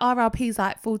think the RRP is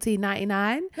like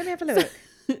 $14.99. Let me have a look.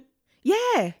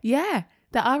 Yeah,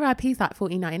 the RRP is like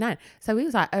 $14.99. So we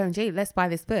was like, OMG, let's buy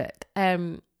this book.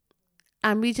 And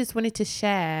we just wanted to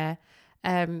share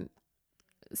a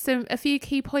few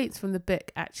key points from the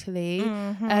book, actually.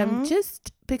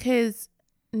 Just because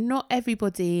not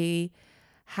everybody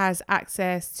has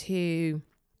access to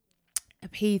a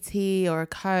PT or a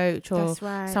coach or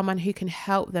someone who can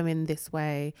help them in this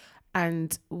way.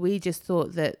 And we just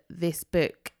thought that this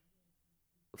book,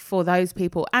 for those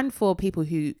people and for people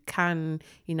who can,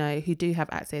 you know, who do have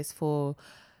access to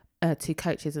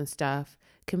coaches and stuff,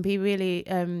 can be really,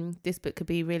 this book could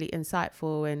be really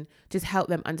insightful and just help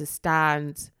them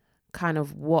understand kind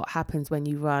of what happens when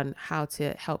you run, how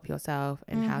to help yourself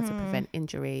and how to prevent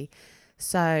injury.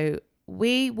 So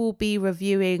we will be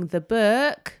reviewing the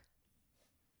book,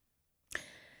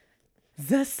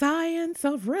 The Science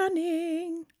of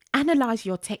Running. Analyze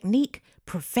your technique,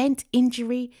 prevent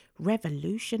injury,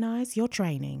 revolutionize your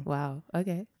training. Wow.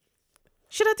 Okay.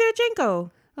 Should I do a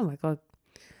jingle? Oh my God.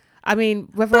 I mean,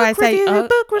 whether Book I say review,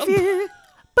 book review,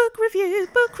 book review,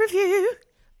 book review,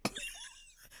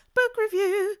 book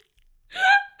review.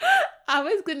 I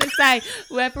was going to say,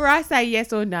 whether I say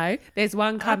yes or no, there's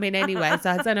one coming anyway. So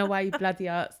I don't know why you bloody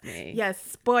asked me. Yeah,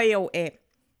 spoil it.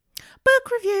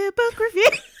 Book review, book review.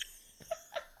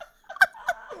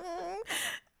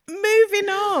 Moving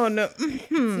on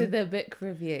to the book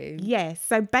review. Yes.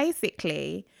 So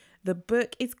basically, the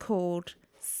book is called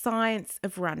Science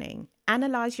of Running.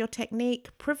 Analyze your technique,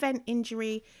 prevent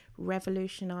injury,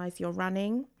 revolutionize your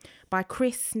running, by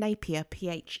Chris Napier,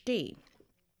 PhD.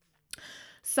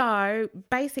 So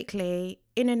basically,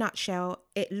 in a nutshell,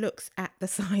 it looks at the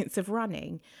science of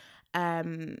running.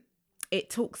 It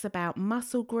talks about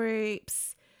muscle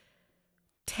groups,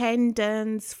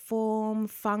 tendons, form,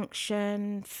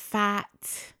 function,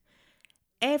 fat,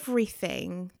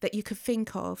 everything that you could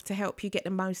think of to help you get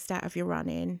the most out of your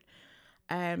running.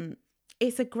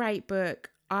 It's a great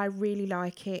book. I really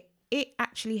like it. it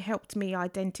actually helped me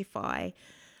identify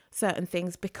certain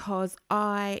things because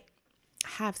I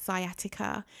have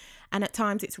sciatica and at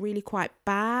times it's really quite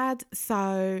bad.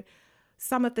 So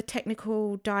some of the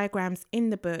technical diagrams in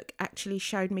the book actually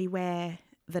showed me where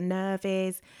the nerve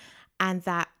is and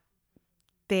that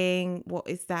thing. What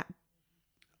is that?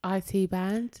 IT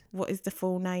band. What is the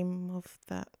full name of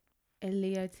that?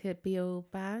 Iliotibial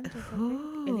band or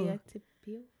something.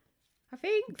 Iliotibial. I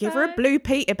think. Give her a Blue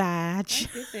Peter badge.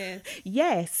 Oh, goodness.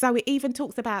 Yes. So it even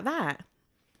talks about that.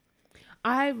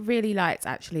 I really liked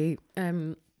actually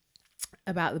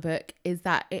about the book is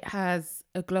that it has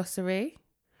a glossary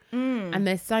and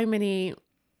there's so many,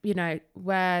 you know,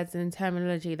 words and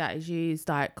terminology that is used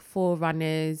like for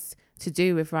runners, to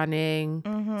do with running,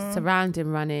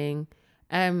 surrounding running,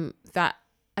 that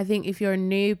I think if you're a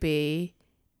newbie,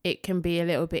 it can be a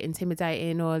little bit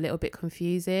intimidating or a little bit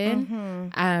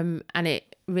confusing. And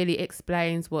it really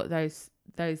explains what those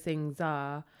things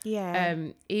are. Yeah.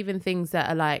 Even things that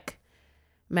are like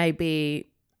maybe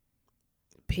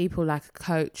people like a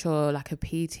coach or like a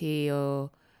PT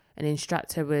or an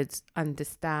instructor would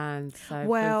understand. So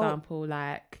for example,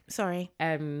 like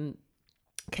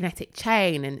kinetic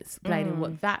chain and explaining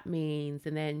what that means,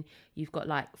 and then you've got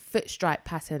like foot strike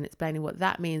pattern explaining what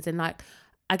that means. And like,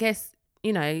 I guess,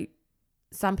 you know,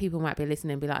 some people might be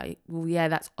listening and be like, well, yeah,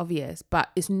 that's obvious, but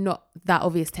it's not that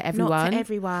obvious to everyone. Not to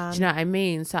everyone. Do you know what I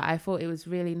mean? So I thought it was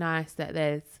really nice that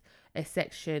there's a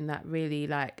section that really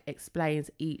like explains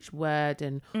each word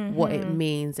and what it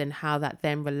means and how that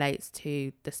then relates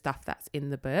to the stuff that's in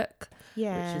the book, which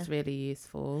is really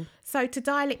useful. So to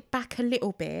dial it back a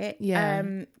little bit,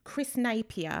 Chris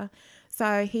Napier,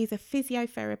 so he's a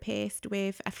physiotherapist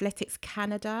with Athletics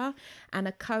Canada and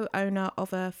a co-owner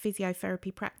of a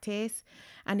physiotherapy practice,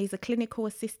 and he's a clinical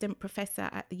assistant professor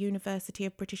at the University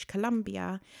of British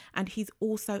Columbia, and he's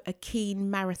also a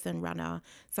keen marathon runner,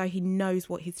 so he knows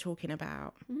what he's talking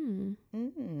about.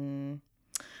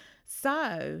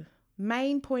 So,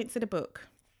 main points of the book.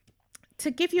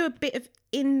 To give you a bit of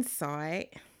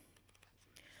insight,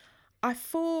 I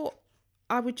thought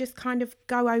I would just kind of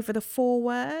go over the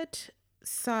foreword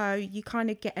so you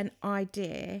kind of get an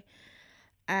idea.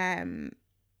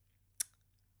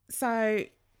 So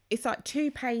it's like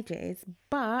 2 pages,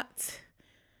 but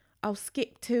I'll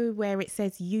skip to where it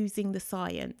says using the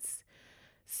science.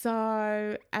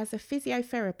 So as a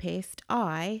physiotherapist,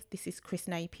 this is Chris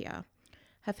Napier,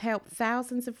 have helped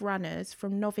thousands of runners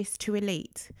from novice to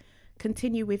elite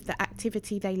continue with the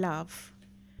activity they love.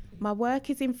 My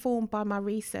work is informed by my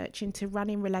research into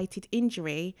running-related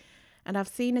injury, and I've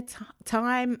seen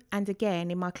time and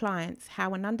again in my clients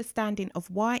how an understanding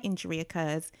of why injury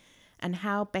occurs and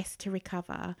how best to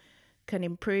recover can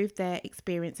improve their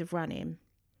experience of running.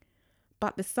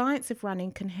 But the science of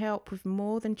running can help with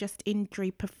more than just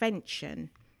injury prevention.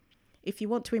 If you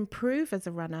want to improve as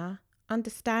a runner,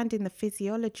 understanding the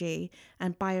physiology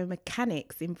and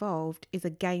biomechanics involved is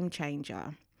a game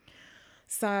changer.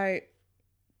 So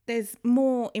there's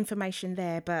more information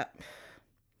there, but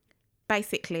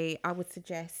basically I would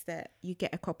suggest that you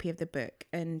get a copy of the book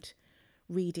and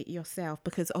read it yourself,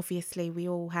 because obviously we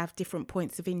all have different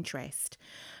points of interest,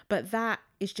 but that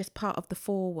is just part of the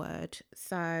foreword.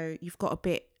 So you've got a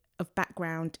bit of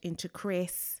background into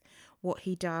Chris, what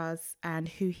he does and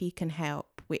who he can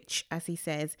help, which, as he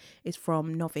says, is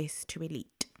from novice to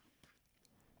elite.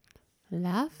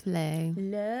 Lovely.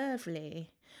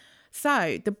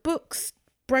 So the book's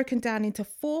broken down into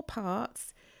 4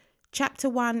 parts. Chapter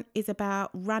 1 is about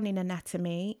running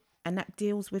anatomy, and that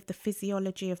deals with the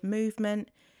physiology of movement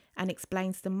and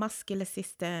explains the muscular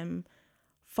system,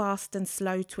 fast and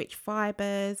slow twitch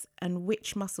fibers, and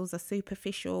which muscles are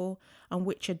superficial and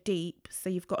which are deep.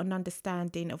 So you've got an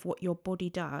understanding of what your body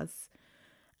does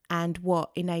and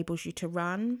what enables you to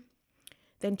run.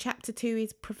 Then chapter 2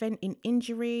 is preventing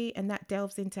injury, and that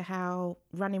delves into how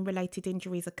running related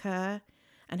injuries occur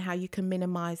and how you can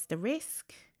minimize the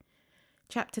risk.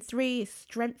 Chapter 3 is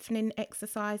strengthening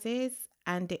exercises,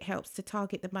 and it helps to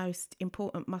target the most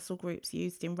important muscle groups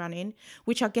used in running,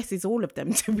 which I guess is all of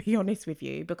them, to be honest with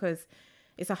you, because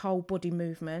it's a whole body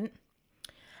movement.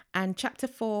 And chapter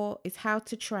 4 is how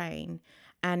to train,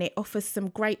 and it offers some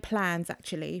great plans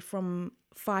actually, from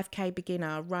 5k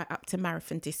beginner right up to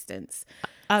marathon distance.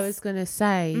 I was going to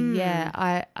say,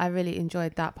 I really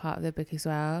enjoyed that part of the book as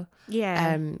well.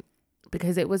 Yeah.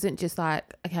 Because it wasn't just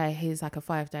like, okay, here's like a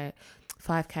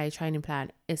 5k training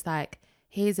plan. It's like,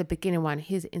 here's a beginner one,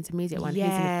 here's an intermediate one,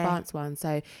 here's an advanced one.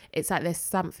 So it's like there's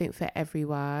something for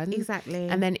everyone. Exactly.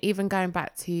 And then even going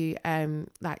back to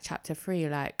like chapter 3,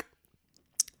 like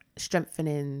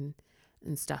strengthening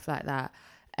and stuff like that.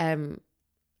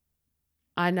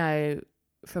 I know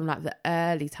from like the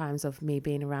early times of me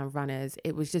being around runners,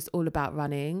 it was just all about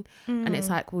running. And it's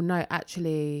like, well, no,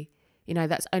 actually, you know,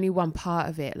 that's only one part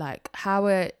of it. Like, how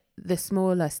are the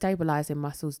smaller stabilizing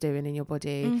muscles doing in your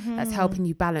body that's helping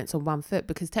you balance on one foot?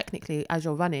 Because technically, as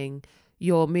you're running,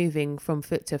 you're moving from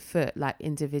foot to foot, like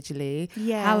individually.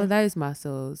 Yeah. How are those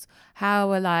muscles?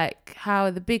 How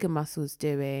are the bigger muscles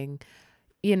doing?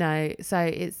 You know, so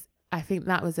I think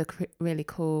that was a really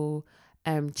cool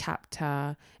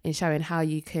chapter in showing how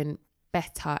you can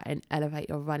better and elevate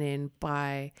your running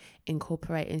by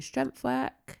incorporating strength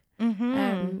work.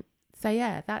 So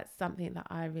yeah, that's something that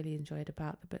I really enjoyed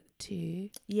about the book too.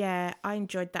 Yeah, I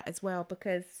enjoyed that as well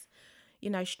because,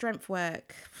 you know, strength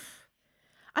work,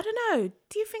 I don't know,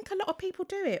 do you think a lot of people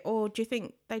do it, or do you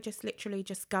think they just literally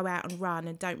just go out and run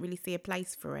and don't really see a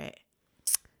place for it?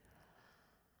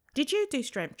 Did you do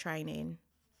strength training?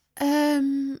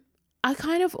 I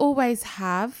kind of always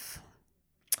have.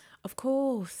 Of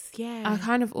course, yeah. I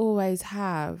kind of always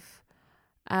have.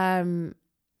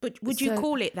 But would you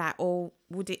call it that, or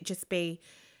would it just be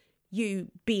you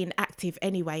being active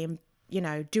anyway and, you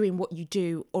know, doing what you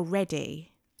do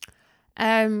already?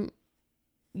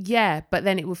 Yeah, but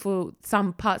then it will fall,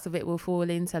 some parts of it will fall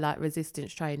into like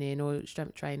resistance training or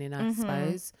strength training, I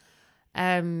suppose.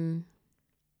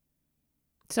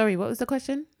 Sorry, what was the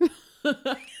question?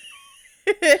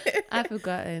 I've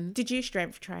forgotten. Did you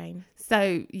strength train?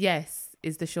 So yes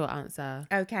is the short answer.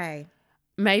 Okay.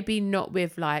 Maybe not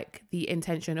with like the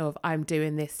intention of I'm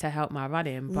doing this to help my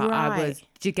running, but Right.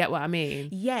 do you get what I mean?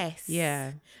 Yes.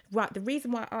 Yeah. Right. The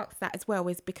reason why I asked that as well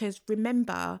is because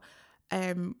remember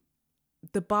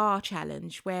the bar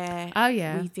challenge where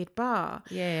we did bar.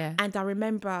 Yeah. And I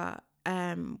remember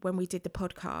when we did the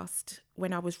podcast,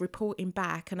 when I was reporting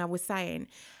back and I was saying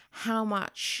how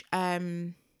much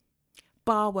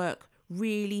bar work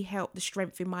really helped the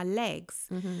strength in my legs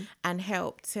and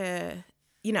helped to,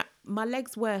 you know, my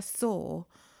legs were sore,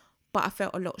 but I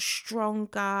felt a lot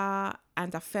stronger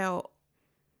and I felt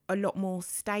a lot more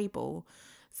stable.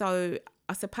 So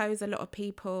I suppose a lot of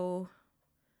people,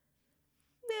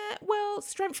 yeah, well,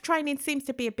 strength training seems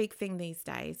to be a big thing these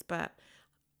days, but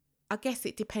I guess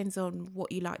it depends on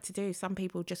what you like to do. Some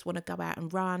people just want to go out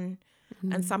and run,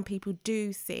 and some people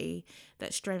do see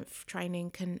that strength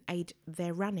training can aid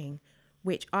their running,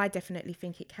 which I definitely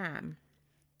think it can.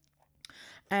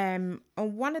 On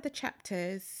one of the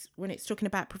chapters, when it's talking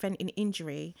about preventing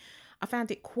injury, I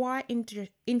found it quite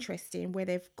interesting where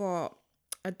they've got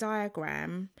a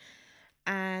diagram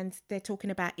and they're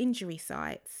talking about injury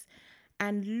sites.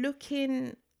 And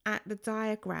looking at the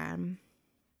diagram,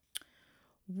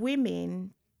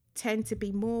 women tend to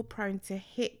be more prone to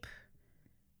hip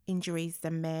injuries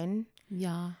than men.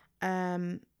 Yeah.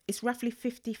 It's roughly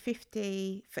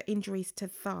 50-50 for injuries to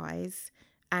thighs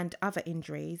and other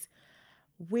injuries.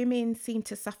 Women seem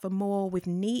to suffer more with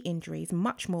knee injuries,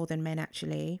 much more than men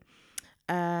actually.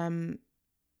 And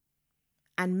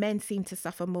men seem to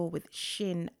suffer more with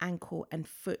shin, ankle and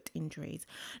foot injuries.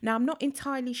 Now, I'm not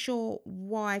entirely sure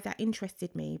why that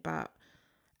interested me, but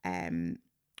when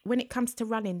it comes to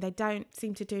running, they don't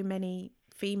seem to do many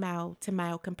female to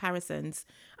male comparisons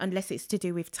unless it's to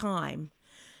do with time.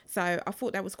 So I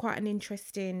thought that was quite an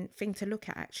interesting thing to look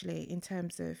at actually in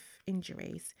terms of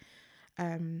injuries.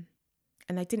 And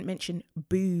they didn't mention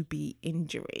booby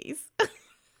injuries.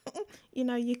 You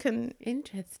know, you can...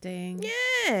 Interesting.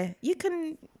 Yeah, you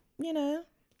can, you know...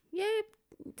 Yeah,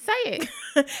 say it.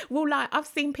 Well, like, I've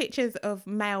seen pictures of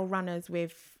male runners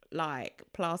with, like,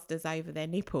 plasters over their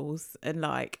nipples and,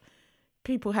 like,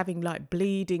 people having, like,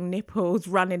 bleeding nipples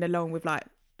running along with, like...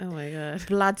 Oh, my God.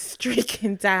 Blood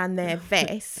streaking down their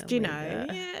vest, Oh you my know?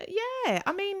 God. Yeah.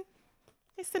 I mean,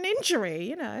 it's an injury,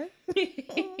 you know?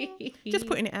 Just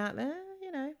putting it out there,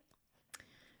 you know?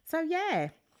 So, yeah.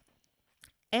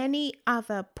 Any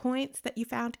other points that you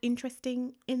found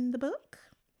interesting in the book?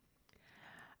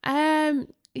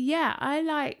 Yeah, I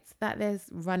liked that there's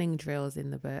running drills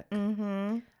in the book.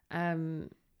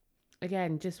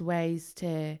 Again, just ways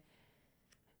to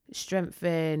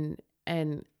strengthen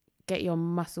and get your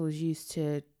muscles used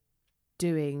to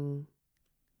doing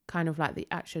kind of like the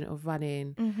action of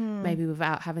running, maybe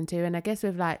without having to. And I guess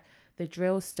with like the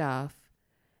drill stuff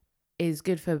is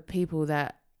good for people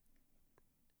that,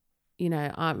 you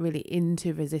know, aren't really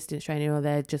into resistance training, or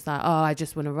they're just like, oh, I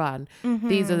just want to run.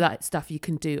 These are like stuff you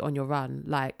can do on your run.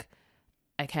 Like,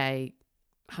 okay,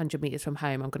 100 meters from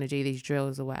home, I'm going to do these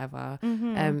drills or whatever.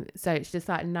 So it's just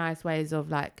like nice ways of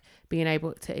like being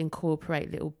able to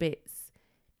incorporate little bits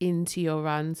into your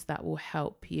runs that will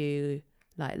help you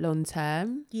like long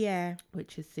term. Yeah.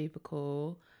 Which is super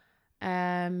cool.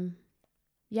 Yeah.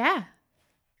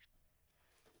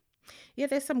 Yeah,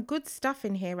 there's some good stuff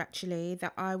in here actually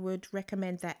that I would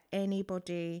recommend that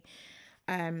anybody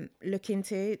look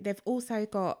into. They've also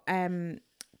got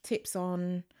tips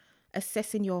on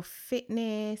assessing your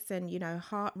fitness and, you know,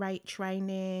 heart rate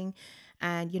training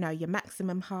and, you know, your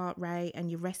maximum heart rate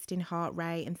and your resting heart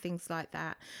rate and things like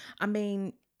that. I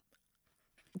mean,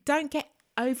 don't get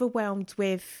overwhelmed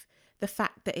with the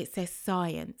fact that it says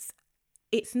science.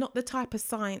 It's not the type of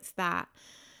science that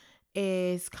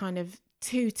is kind of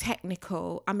too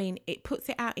technical. I mean, it puts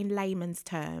it out in layman's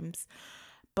terms,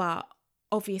 but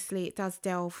obviously it does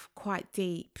delve quite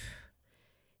deep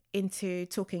into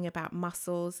talking about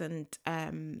muscles and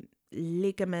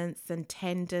ligaments and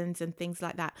tendons and things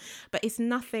like that. But it's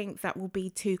nothing that will be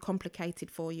too complicated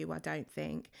for you, I don't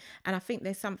think. And I think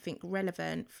there's something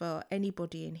relevant for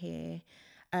anybody in here.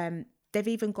 They've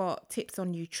even got tips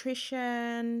on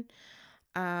nutrition,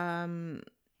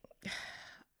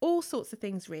 all sorts of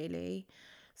things really.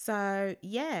 So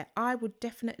yeah, I would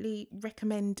definitely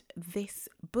recommend this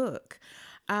book.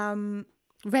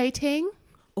 Rating?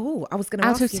 Oh, I was going to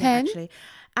Out ask of you 10? that actually.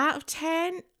 Out of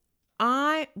 10,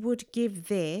 I would give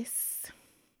this.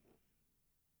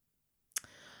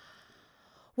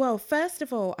 Well, first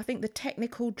of all, I think the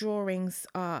technical drawings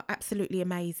are absolutely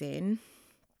amazing.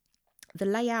 The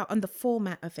layout and the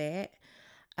format of it,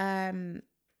 the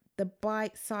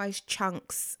bite-sized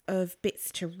chunks of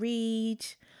bits to read,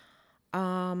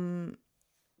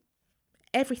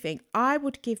 everything. I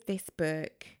would give this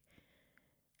book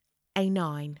a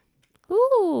 9.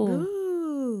 Ooh.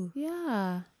 Ooh.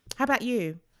 Yeah. How about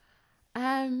you?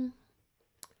 I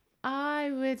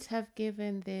would have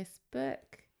given this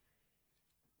book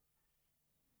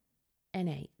an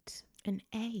 8. An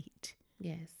 8.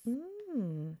 Yes.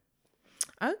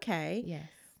 Okay. Yes.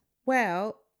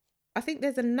 Well, I think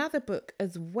there's another book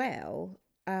as well.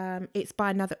 It's by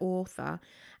another author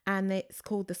and it's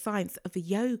called The Science of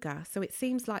Yoga. So it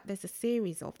seems like there's a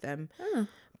series of them. Oh.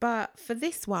 But for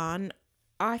this one,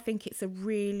 I think it's a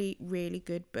really, really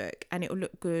good book and it will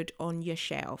look good on your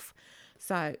shelf.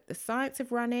 So The Science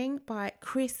of Running by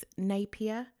Chris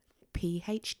Napier,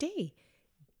 PhD.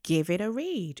 Give it a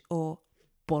read or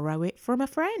borrow it from a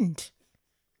friend.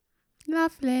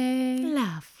 Lovely.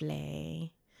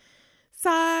 Lovely.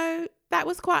 So that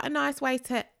was quite a nice way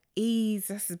to ease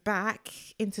us back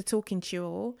into talking to you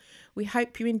all. We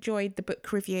hope you enjoyed the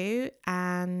book review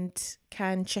and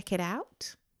can check it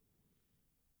out.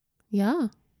 Yeah.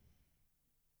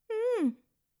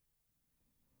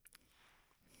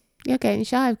 You're getting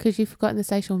shy because you've forgotten the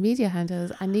social media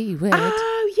handles. I knew you would.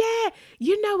 Oh, yeah.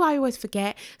 You know I always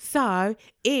forget. So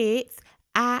it's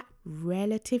at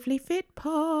Relatively Fit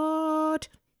Pod.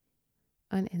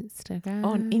 On Instagram.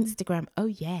 On Instagram. Oh,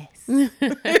 yes.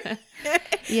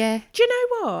 Yeah. Do you know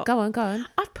what? Go on.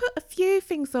 I've put a few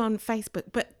things on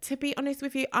Facebook, but to be honest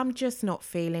with you, I'm just not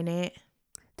feeling it.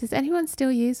 Does anyone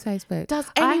still use Facebook? Does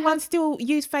anyone still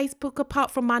use Facebook apart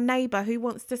from my neighbour who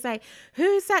wants to say,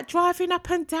 who's that driving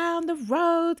up and down the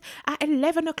road at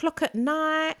 11 o'clock at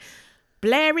night,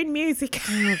 blaring music?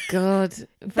 Oh, God.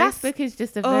 Facebook is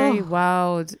just a very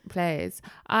wild place.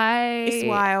 It's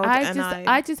wild.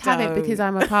 I just have it because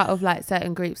I'm a part of like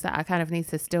certain groups that I kind of need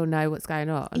to still know what's going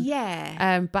on.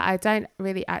 Yeah. But I don't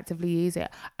really actively use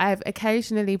it. I've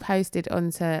occasionally posted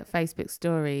onto Facebook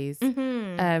stories.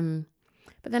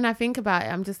 But then I think about it,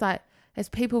 I'm just like, there's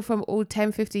people from all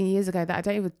 10, 15 years ago that I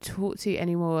don't even talk to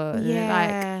anymore.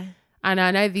 Yeah. And I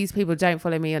know these people don't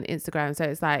follow me on Instagram. So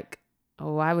it's like,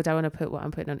 oh, why would I want to put what I'm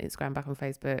putting on Instagram back on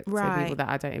Facebook? Right. To people that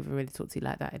I don't even really talk to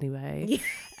like that anyway.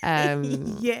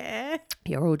 Yeah.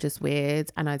 You're all just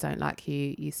weird and I don't like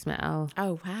you smell.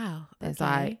 Oh, wow. There's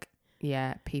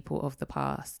people of the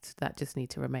past that just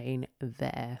need to remain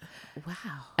there. Wow.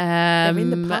 They're in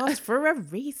the past for a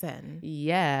reason.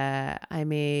 Yeah. I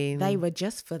mean, they were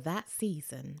just for that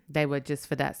season.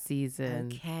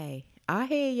 Okay. I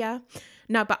hear ya.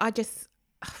 No, but I just,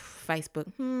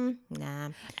 Facebook. Nah.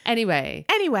 Anyway.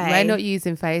 We're not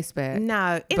using Facebook.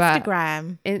 No.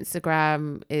 Instagram.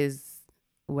 Instagram is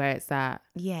where it's at.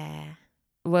 Yeah.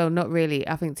 Well, not really.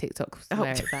 I think TikTok's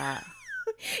where it's at.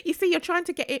 You see, you're trying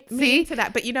to get me into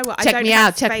that, but you know what? Check me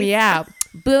out.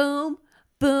 Boom,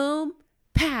 boom,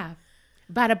 pow.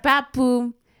 Bada bap,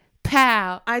 boom,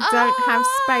 pow. I don't have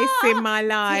space in my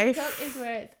life. TikTok is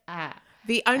where it's at.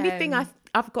 The only thing I've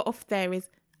got off there is,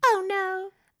 oh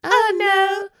no.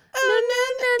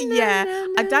 Yeah,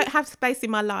 I don't have space in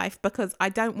my life because I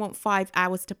don't want 5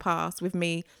 hours to pass with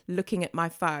me looking at my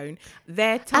phone.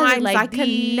 There are times I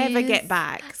can never get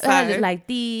back. So I look like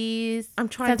these. I'm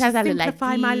trying to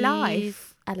simplify my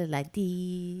life. I look like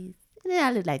these.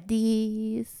 I look like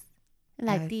these.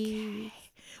 Like these.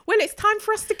 Well, it's time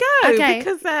for us to go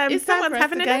because It's time someone's for us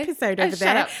having to an go. episode Oh, over shut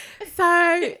there. up.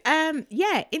 So,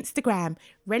 Instagram,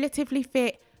 Relatively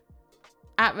Fit.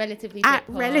 At Relatively Fit At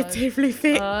Pod Relatively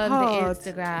Fit on Pod.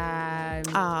 the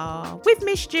Instagram. We've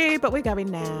missed you, but we're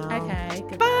going now. Okay,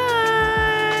 goodbye.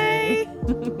 Bye.